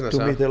another business,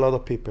 to meet a lot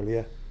of people,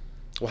 yeah.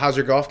 Well, how's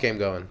your golf game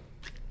going?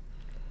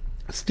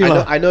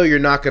 Still, I know you're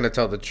not going to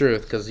tell the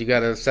truth because you got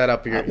to set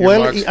up your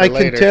well, marks for I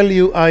later. can tell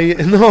you,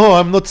 no,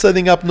 I'm not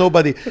setting up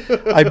nobody.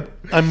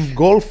 I'm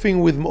golfing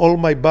with all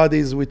my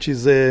buddies, which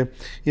is,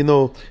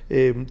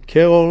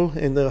 Carol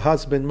and her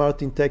husband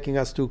Martin taking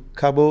us to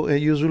Cabo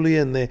usually,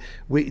 and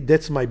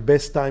that's my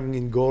best time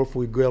in golf.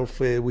 We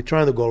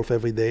try to golf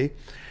every day,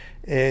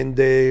 and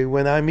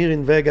when I'm here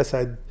in Vegas,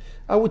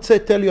 I would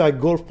tell you I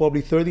golf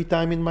probably 30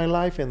 times in my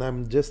life, and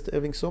I'm just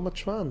having so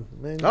much fun,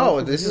 man. Oh,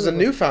 this is a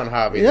newfound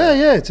hobby. Yeah,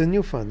 then. it's a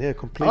new fun. Yeah,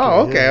 completely.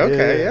 Oh,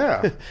 okay,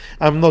 yeah.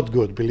 I'm not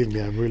good, believe me.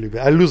 I'm really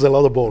bad. I lose a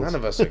lot of balls. None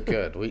of us are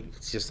good.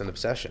 It's just an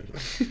obsession.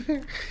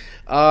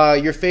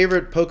 Your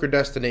favorite poker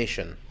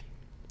destination?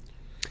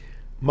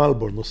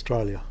 Melbourne,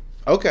 Australia.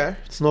 Okay.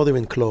 It's not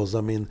even close.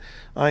 I mean,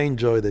 I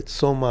enjoyed it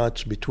so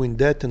much. Between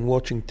that and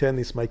watching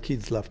tennis, my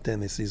kids love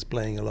tennis. He's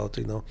playing a lot,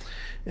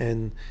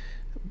 and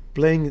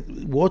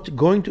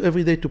going to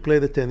every day to play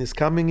the tennis,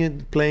 coming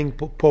in, playing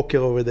poker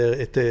over there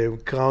at the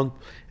Crown,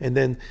 and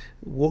then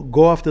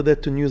go after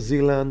that to New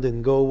Zealand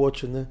and go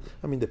watching.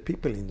 The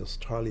people in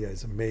Australia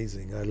is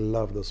amazing. I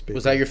love those people.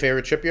 Was that your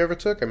favorite trip you ever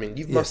took? I mean,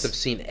 you must have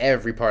seen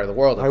every part of the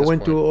world. I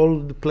went to all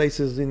the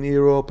places in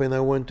Europe, and I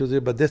went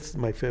to but that's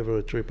my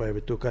favorite trip I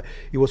ever took.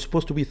 It was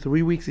supposed to be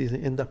 3 weeks. It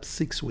ended up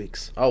 6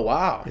 weeks. Oh,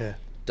 wow. Yeah.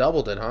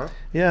 Doubled it, huh?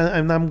 Yeah,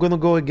 and I'm going to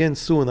go again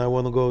soon. I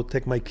want to go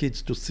take my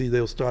kids to see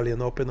the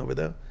Australian Open over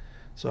there.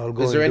 So I'll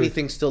go. Is there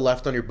anything still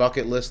left on your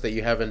bucket list that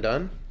you haven't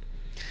done?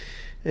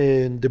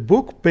 And the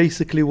book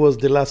basically was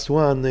the last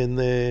one. And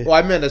well,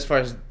 I meant as far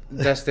as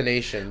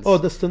destinations. Oh,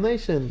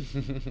 destination.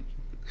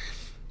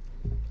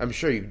 I'm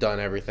sure you've done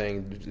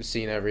everything,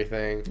 seen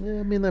everything.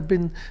 Yeah,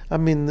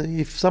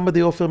 if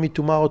somebody offer me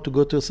tomorrow to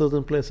go to a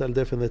certain place, I'll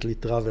definitely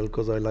travel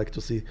because I like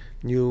to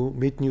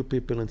meet new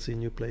people and see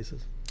new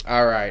places.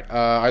 All right.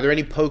 Are there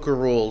any poker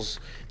rules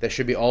that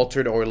should be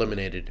altered or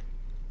eliminated?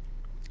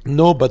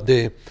 No, but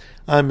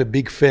I'm a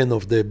big fan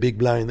of the big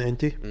blind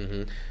ante.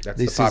 Mm-hmm. That's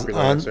this the popular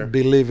is answer.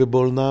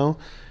 Unbelievable now,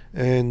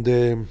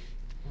 and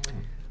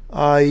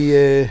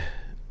I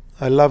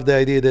love the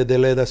idea that they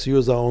let us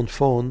use our own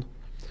phone.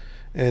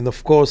 And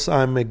of course,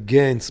 I'm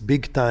against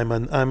big time,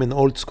 and I'm an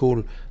old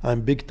school.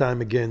 I'm big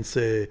time against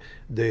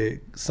the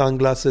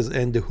sunglasses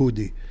and the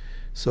hoodie.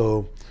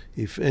 So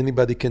if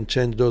anybody can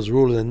change those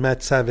rules, and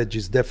Matt Savage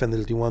is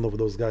definitely one of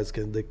those guys.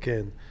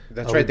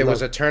 That's right. There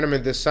was a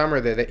tournament this summer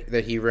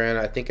that he ran,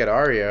 I think, at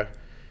Aria.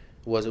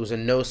 It was a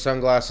no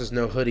sunglasses,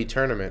 no hoodie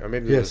tournament, or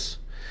maybe yes,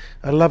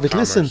 I love it.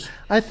 Commerce. Listen,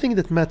 I think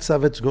that Matt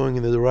Savage is going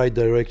in the right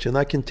direction.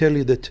 I can tell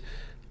you that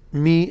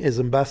me as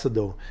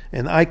ambassador,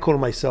 and I call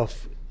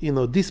myself,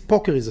 this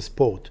poker is a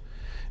sport,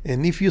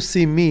 and if you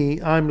see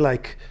me, I'm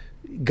like,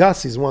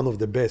 Gus is one of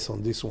the best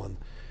on this one.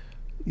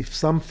 If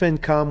some fan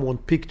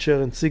want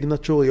picture and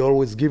signature, he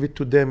always give it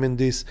to them in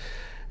this.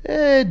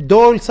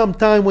 Doyle,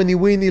 sometime when he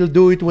win, he'll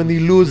do it. When he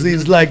loses,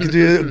 he's like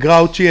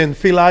grouchy, and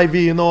Phil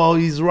Ivey,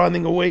 he's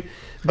running away.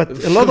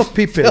 But a lot of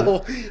people...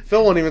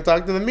 Phil won't even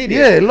talk to the media.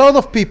 Yeah, a lot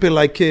of people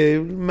like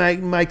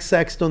Mike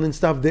Saxton and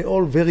stuff, they're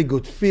all very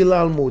good. Phil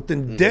Almuth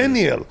and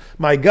Daniel.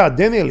 My God,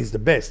 Daniel is the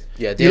best.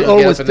 Yeah, Daniel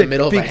always get up in the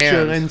middle of a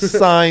hand. and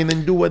sign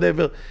and do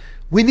whatever.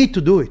 We need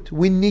to do it.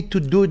 We need to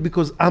do it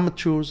because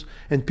amateurs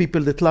and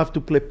people that love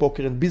to play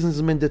poker and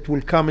businessmen that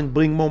will come and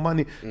bring more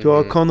money to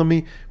our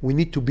economy, we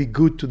need to be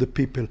good to the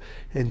people.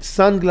 And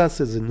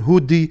sunglasses and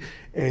hoodie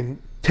and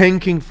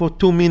tanking for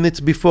 2 minutes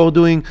before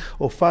doing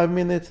or 5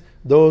 minutes,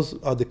 those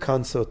are the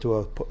cancer to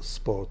our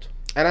sport.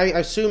 And I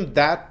assume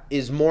that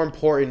is more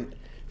important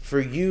for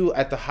you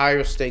at the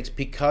higher stakes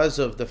because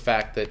of the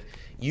fact that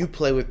you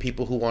play with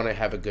people who want to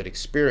have a good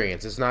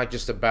experience. It's not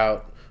just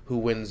about who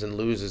wins and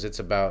loses. It's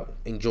about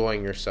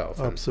enjoying yourself.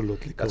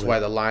 Absolutely. That's why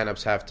the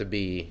lineups have to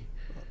be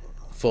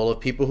full of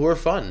people who are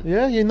fun.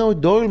 Yeah,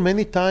 Doyle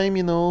many times,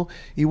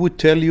 he would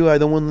tell you, I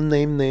don't want to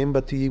name,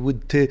 but he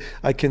would,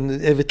 I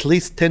can have at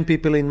least 10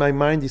 people in my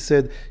mind. He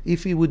said,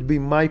 if it would be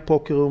my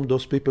poker room,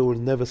 those people will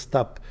never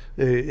stop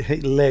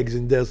legs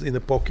in a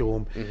poker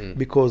room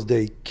because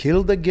they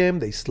kill the game,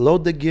 they slow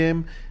the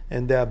game,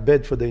 and they are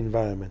bad for the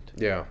environment.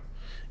 Yeah.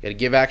 You got to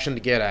give action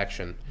to get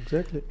action.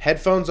 Exactly.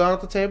 Headphones on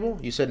at the table?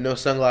 You said no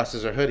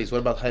sunglasses or hoodies. What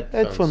about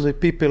headphones? Headphones, the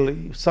people,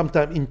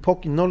 sometimes in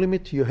poker, No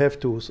Limit, you have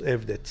to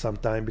have that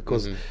sometime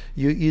because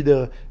you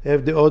either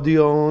have the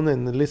audio on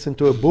and listen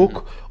to a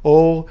book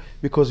or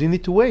because you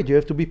need to wait. You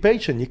have to be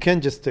patient. You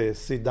can't just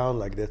sit down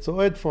like that. So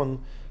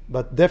headphone,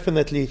 but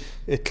definitely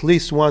at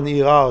least 1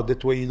 ear out.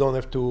 That way you don't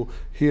have to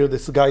hear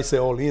this guy say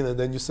all in and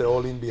then you say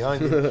all in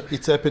behind him.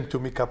 It's happened to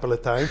me a couple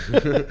of times.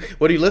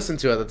 What do you listen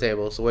to at the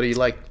table? So what do you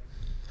like?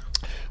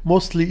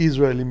 Mostly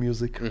Israeli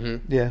music.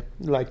 Yeah,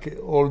 like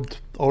old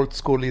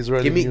school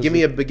Israeli music.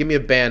 Give me a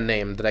band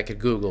name that I could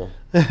Google.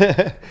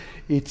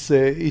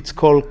 It's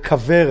called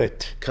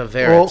Kaveret.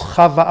 Kaveret. Or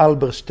Chava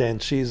Alberstein.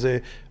 She's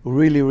a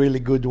really, really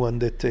good one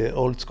that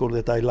old school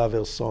that I love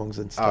her songs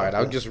and stuff. All right,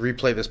 I'll just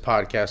replay this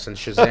podcast and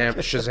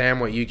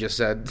Shazam what you just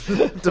said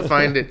to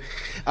find it.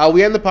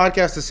 We end the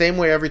podcast the same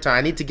way every time.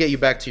 I need to get you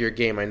back to your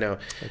game, I know.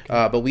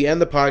 Okay. But we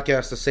end the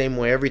podcast the same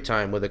way every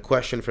time with a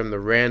question from the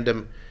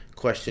random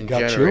question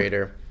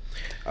generator.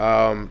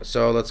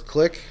 So let's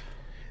click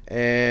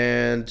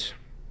and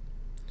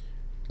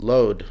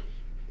load.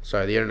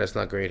 Sorry, the internet's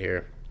not great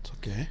here. It's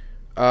okay.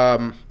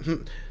 I'm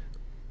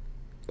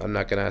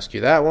not going to ask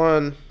you that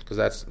one because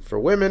that's for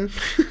women.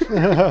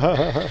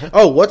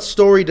 Oh, what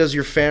story does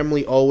your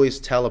family always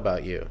tell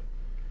about you?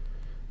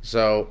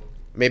 So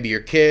maybe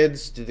your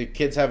kids? Do the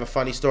kids have a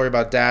funny story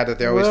about dad that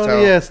they always Well,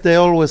 tell? yes, they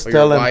always Or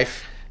tell your him.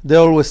 wife? They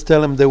always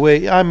tell him the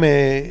way I'm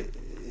a.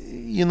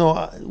 You know,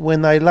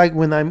 when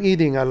I'm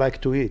eating, I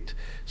like to eat.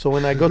 So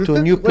when I go to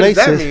new What does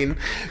places, that mean?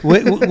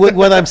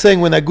 what I'm saying,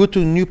 when I go to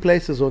new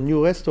places or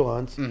new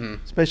restaurants, Mm-hmm.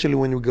 especially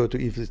when we go to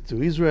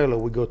Israel or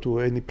we go to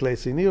any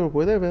place in Europe,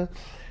 whatever,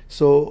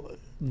 so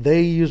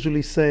they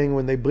usually saying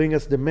when they bring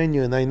us the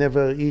menu and I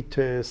never eat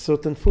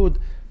certain food,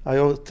 I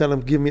always tell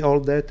them, give me all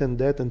that, and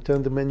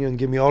turn the menu and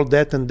give me all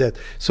that and that.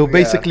 So Yeah.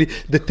 basically,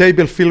 the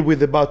table filled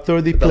with about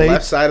 30 The plates.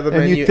 left side of the and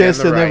menu you and taste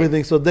the and right.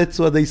 everything. So that's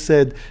what they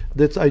said.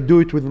 That's I do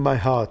it with my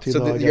heart. You So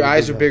know, I your gotta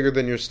eyes do are that. bigger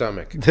than your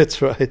stomach.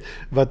 That's right.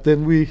 But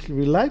then we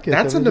like it.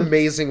 That's I an mean,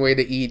 amazing way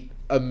to eat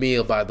a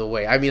meal, by the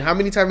way. I mean, how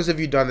many times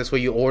have you done this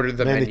where you ordered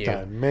the many menu?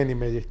 times. Many.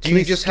 Do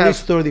you just have- at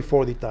least 30,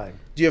 40 times?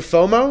 Do you have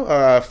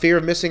FOMO, fear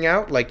of missing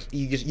out? Like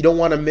you don't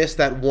want to miss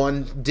that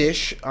one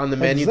dish on the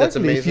menu that's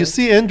Exactly. amazing. If you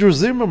see Andrew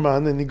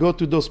Zimmerman and you go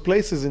to those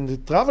places in the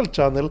Travel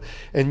Channel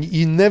and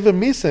you never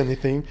miss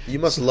anything, You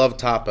must love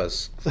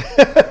tapas.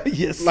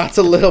 yes. Lots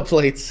of little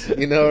plates.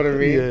 You know what I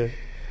mean? Yeah.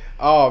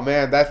 Oh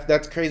man,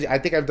 that's crazy. I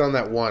think I've done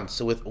that once.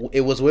 So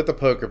it was with a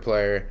poker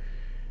player,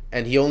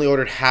 and he only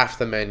ordered half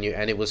the menu,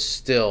 and it was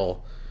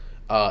still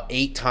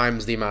 8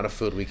 times the amount of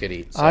food we could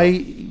eat. So.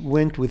 I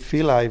went with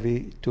Phil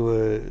Ivey to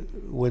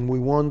when we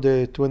won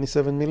the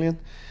 27 million.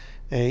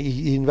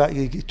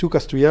 He took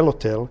us to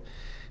Yellowtail,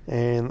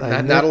 and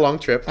not a long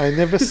trip. I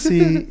never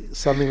see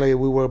something like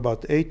we were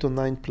about 8 or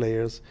 9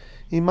 players.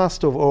 He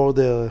must have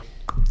ordered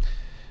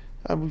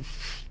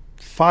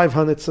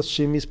 500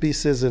 sashimi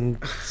pieces and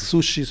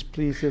sushi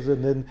pieces,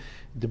 and then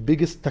the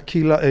biggest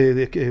tequila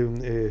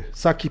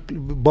sake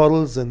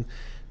bottles, and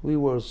we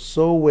were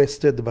so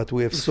wasted, but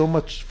we have so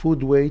much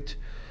food weight.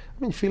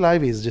 I mean, Phil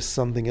Ivey is just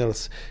something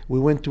else. We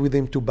went with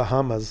him to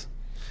Bahamas,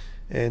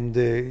 and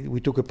we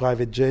took a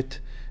private jet,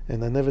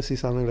 and I never see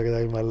something like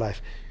that in my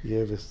life. You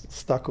have a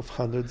stack of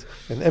hundreds,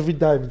 and every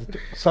time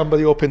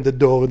somebody opened the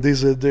door,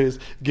 this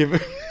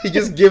give. He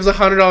just gives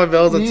 $100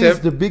 bills a He tip. is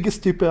the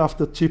biggest tipper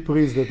after Chip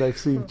Reese that I've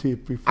seen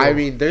tip before. I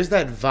mean, there's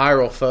that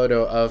viral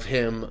photo of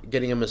him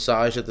getting a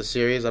massage at the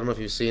series. I don't know if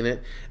you've seen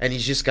it, and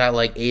he's just got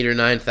like $8,000 or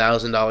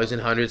 $9,000 in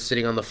hundreds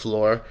sitting on the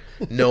floor.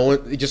 No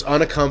one, just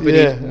unaccompanied.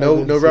 Yeah, no I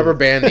didn't see rubber it.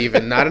 band,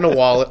 even not in a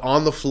wallet,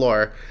 on the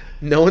floor.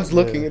 No one's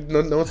looking. At,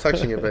 no one's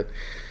touching it. But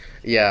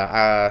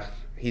yeah,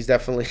 he's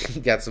definitely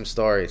got some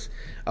stories.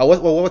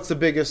 What's the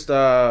biggest? Do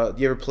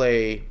you ever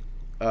play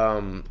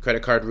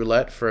credit card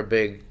roulette for a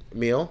big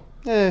meal?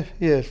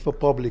 Yeah, for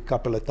probably a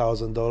couple of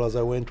 $1,000.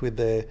 I went with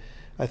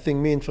I think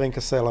me and Frank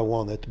Casella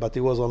won it, but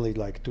it was only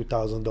like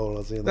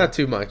 $2,000. You know? Not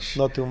too much.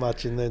 Not too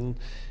much. And then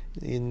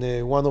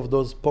in one of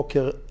those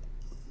poker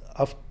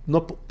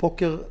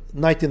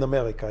night in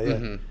America, yeah.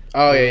 Mm-hmm.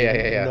 Oh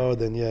yeah. No,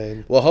 then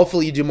yeah. Well,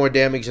 hopefully you do more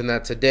damage than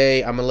that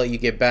today. I'm gonna let you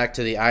get back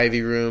to the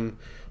Ivy room.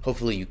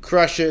 Hopefully you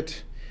crush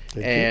it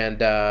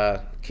Thank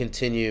and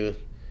continue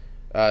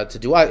to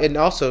do. And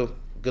also,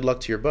 good luck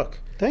to your book.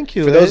 Thank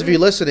you. For those of you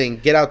listening,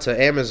 get out to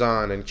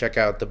Amazon and check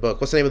out the book.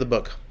 What's the name of the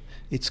book?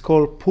 It's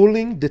called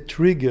Pulling the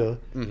Trigger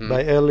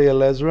by Eli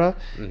Elezra.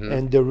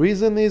 And the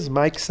reason is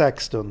Mike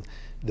Saxton.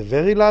 The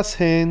very last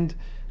hand,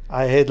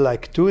 I had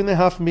like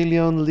 2.5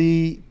 million.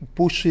 Lee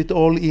pushed it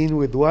all in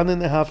with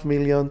 1.5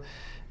 million.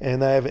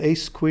 And I have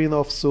ace queen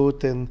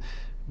offsuit and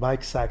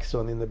Mike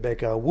Saxton in the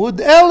background. Would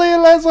Eli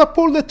Elezra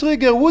pull the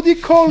trigger? Would he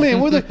call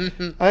him?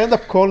 I end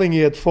up calling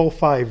it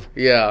 4-5.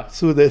 Yeah.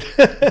 Suited.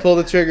 Pull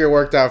the trigger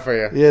worked out for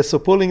you. Yeah, so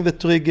Pulling the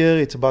Trigger,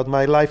 it's about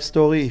my life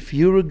story. If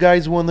you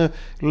guys want to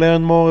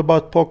learn more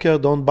about poker,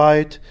 don't buy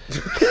it.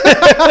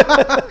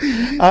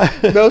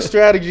 No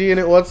strategy in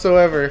it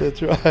whatsoever.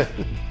 That's right.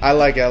 I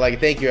like it.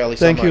 Thank you, Ellie,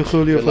 so Thank you, much.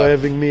 Julio, Good for luck.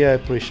 having me. I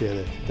appreciate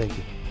it. Thank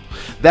you.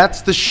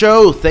 That's the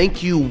show.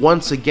 Thank you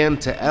once again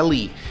to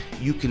Ellie.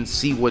 You can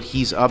see what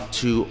he's up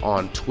to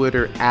on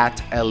Twitter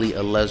at Eli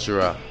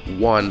Elezra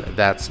 1.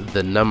 That's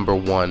the number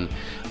 1.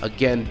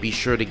 Again, be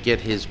sure to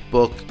get his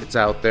book. It's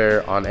out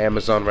there on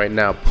Amazon right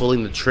now.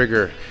 Pulling the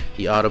Trigger,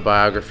 the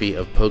autobiography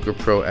of poker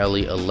pro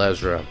Eli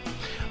Elezra.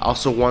 I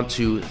also want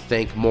to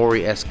thank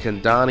Maury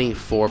Eskandani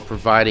for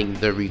providing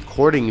the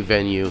recording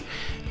venue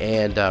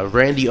and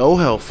Randy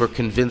Ohel for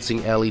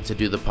convincing Ellie to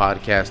do the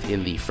podcast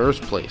in the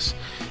first place.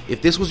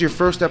 If this was your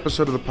first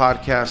episode of the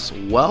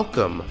podcast,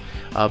 welcome.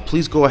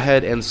 Please go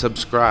ahead and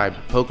subscribe.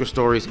 Poker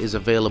Stories is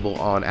available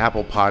on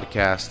Apple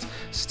Podcasts,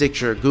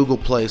 Stitcher, Google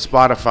Play,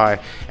 Spotify,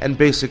 and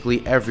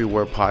basically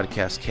everywhere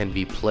podcasts can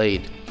be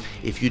played.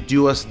 If you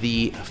do us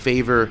the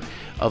favor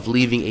of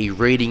leaving a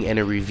rating and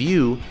a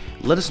review,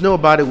 let us know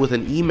about it with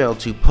an email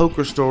to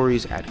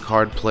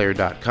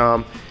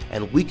pokerstories@cardplayer.com,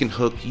 and we can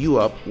hook you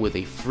up with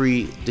a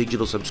free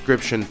digital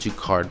subscription to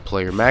Card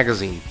Player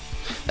Magazine.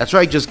 That's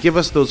right, just give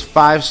us those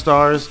 5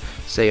 stars,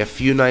 say a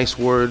few nice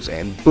words,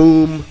 and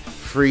boom,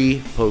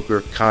 free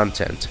poker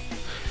content.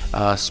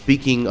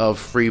 Speaking of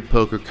free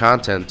poker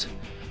content,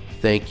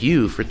 thank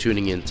you for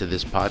tuning in to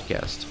this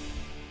podcast.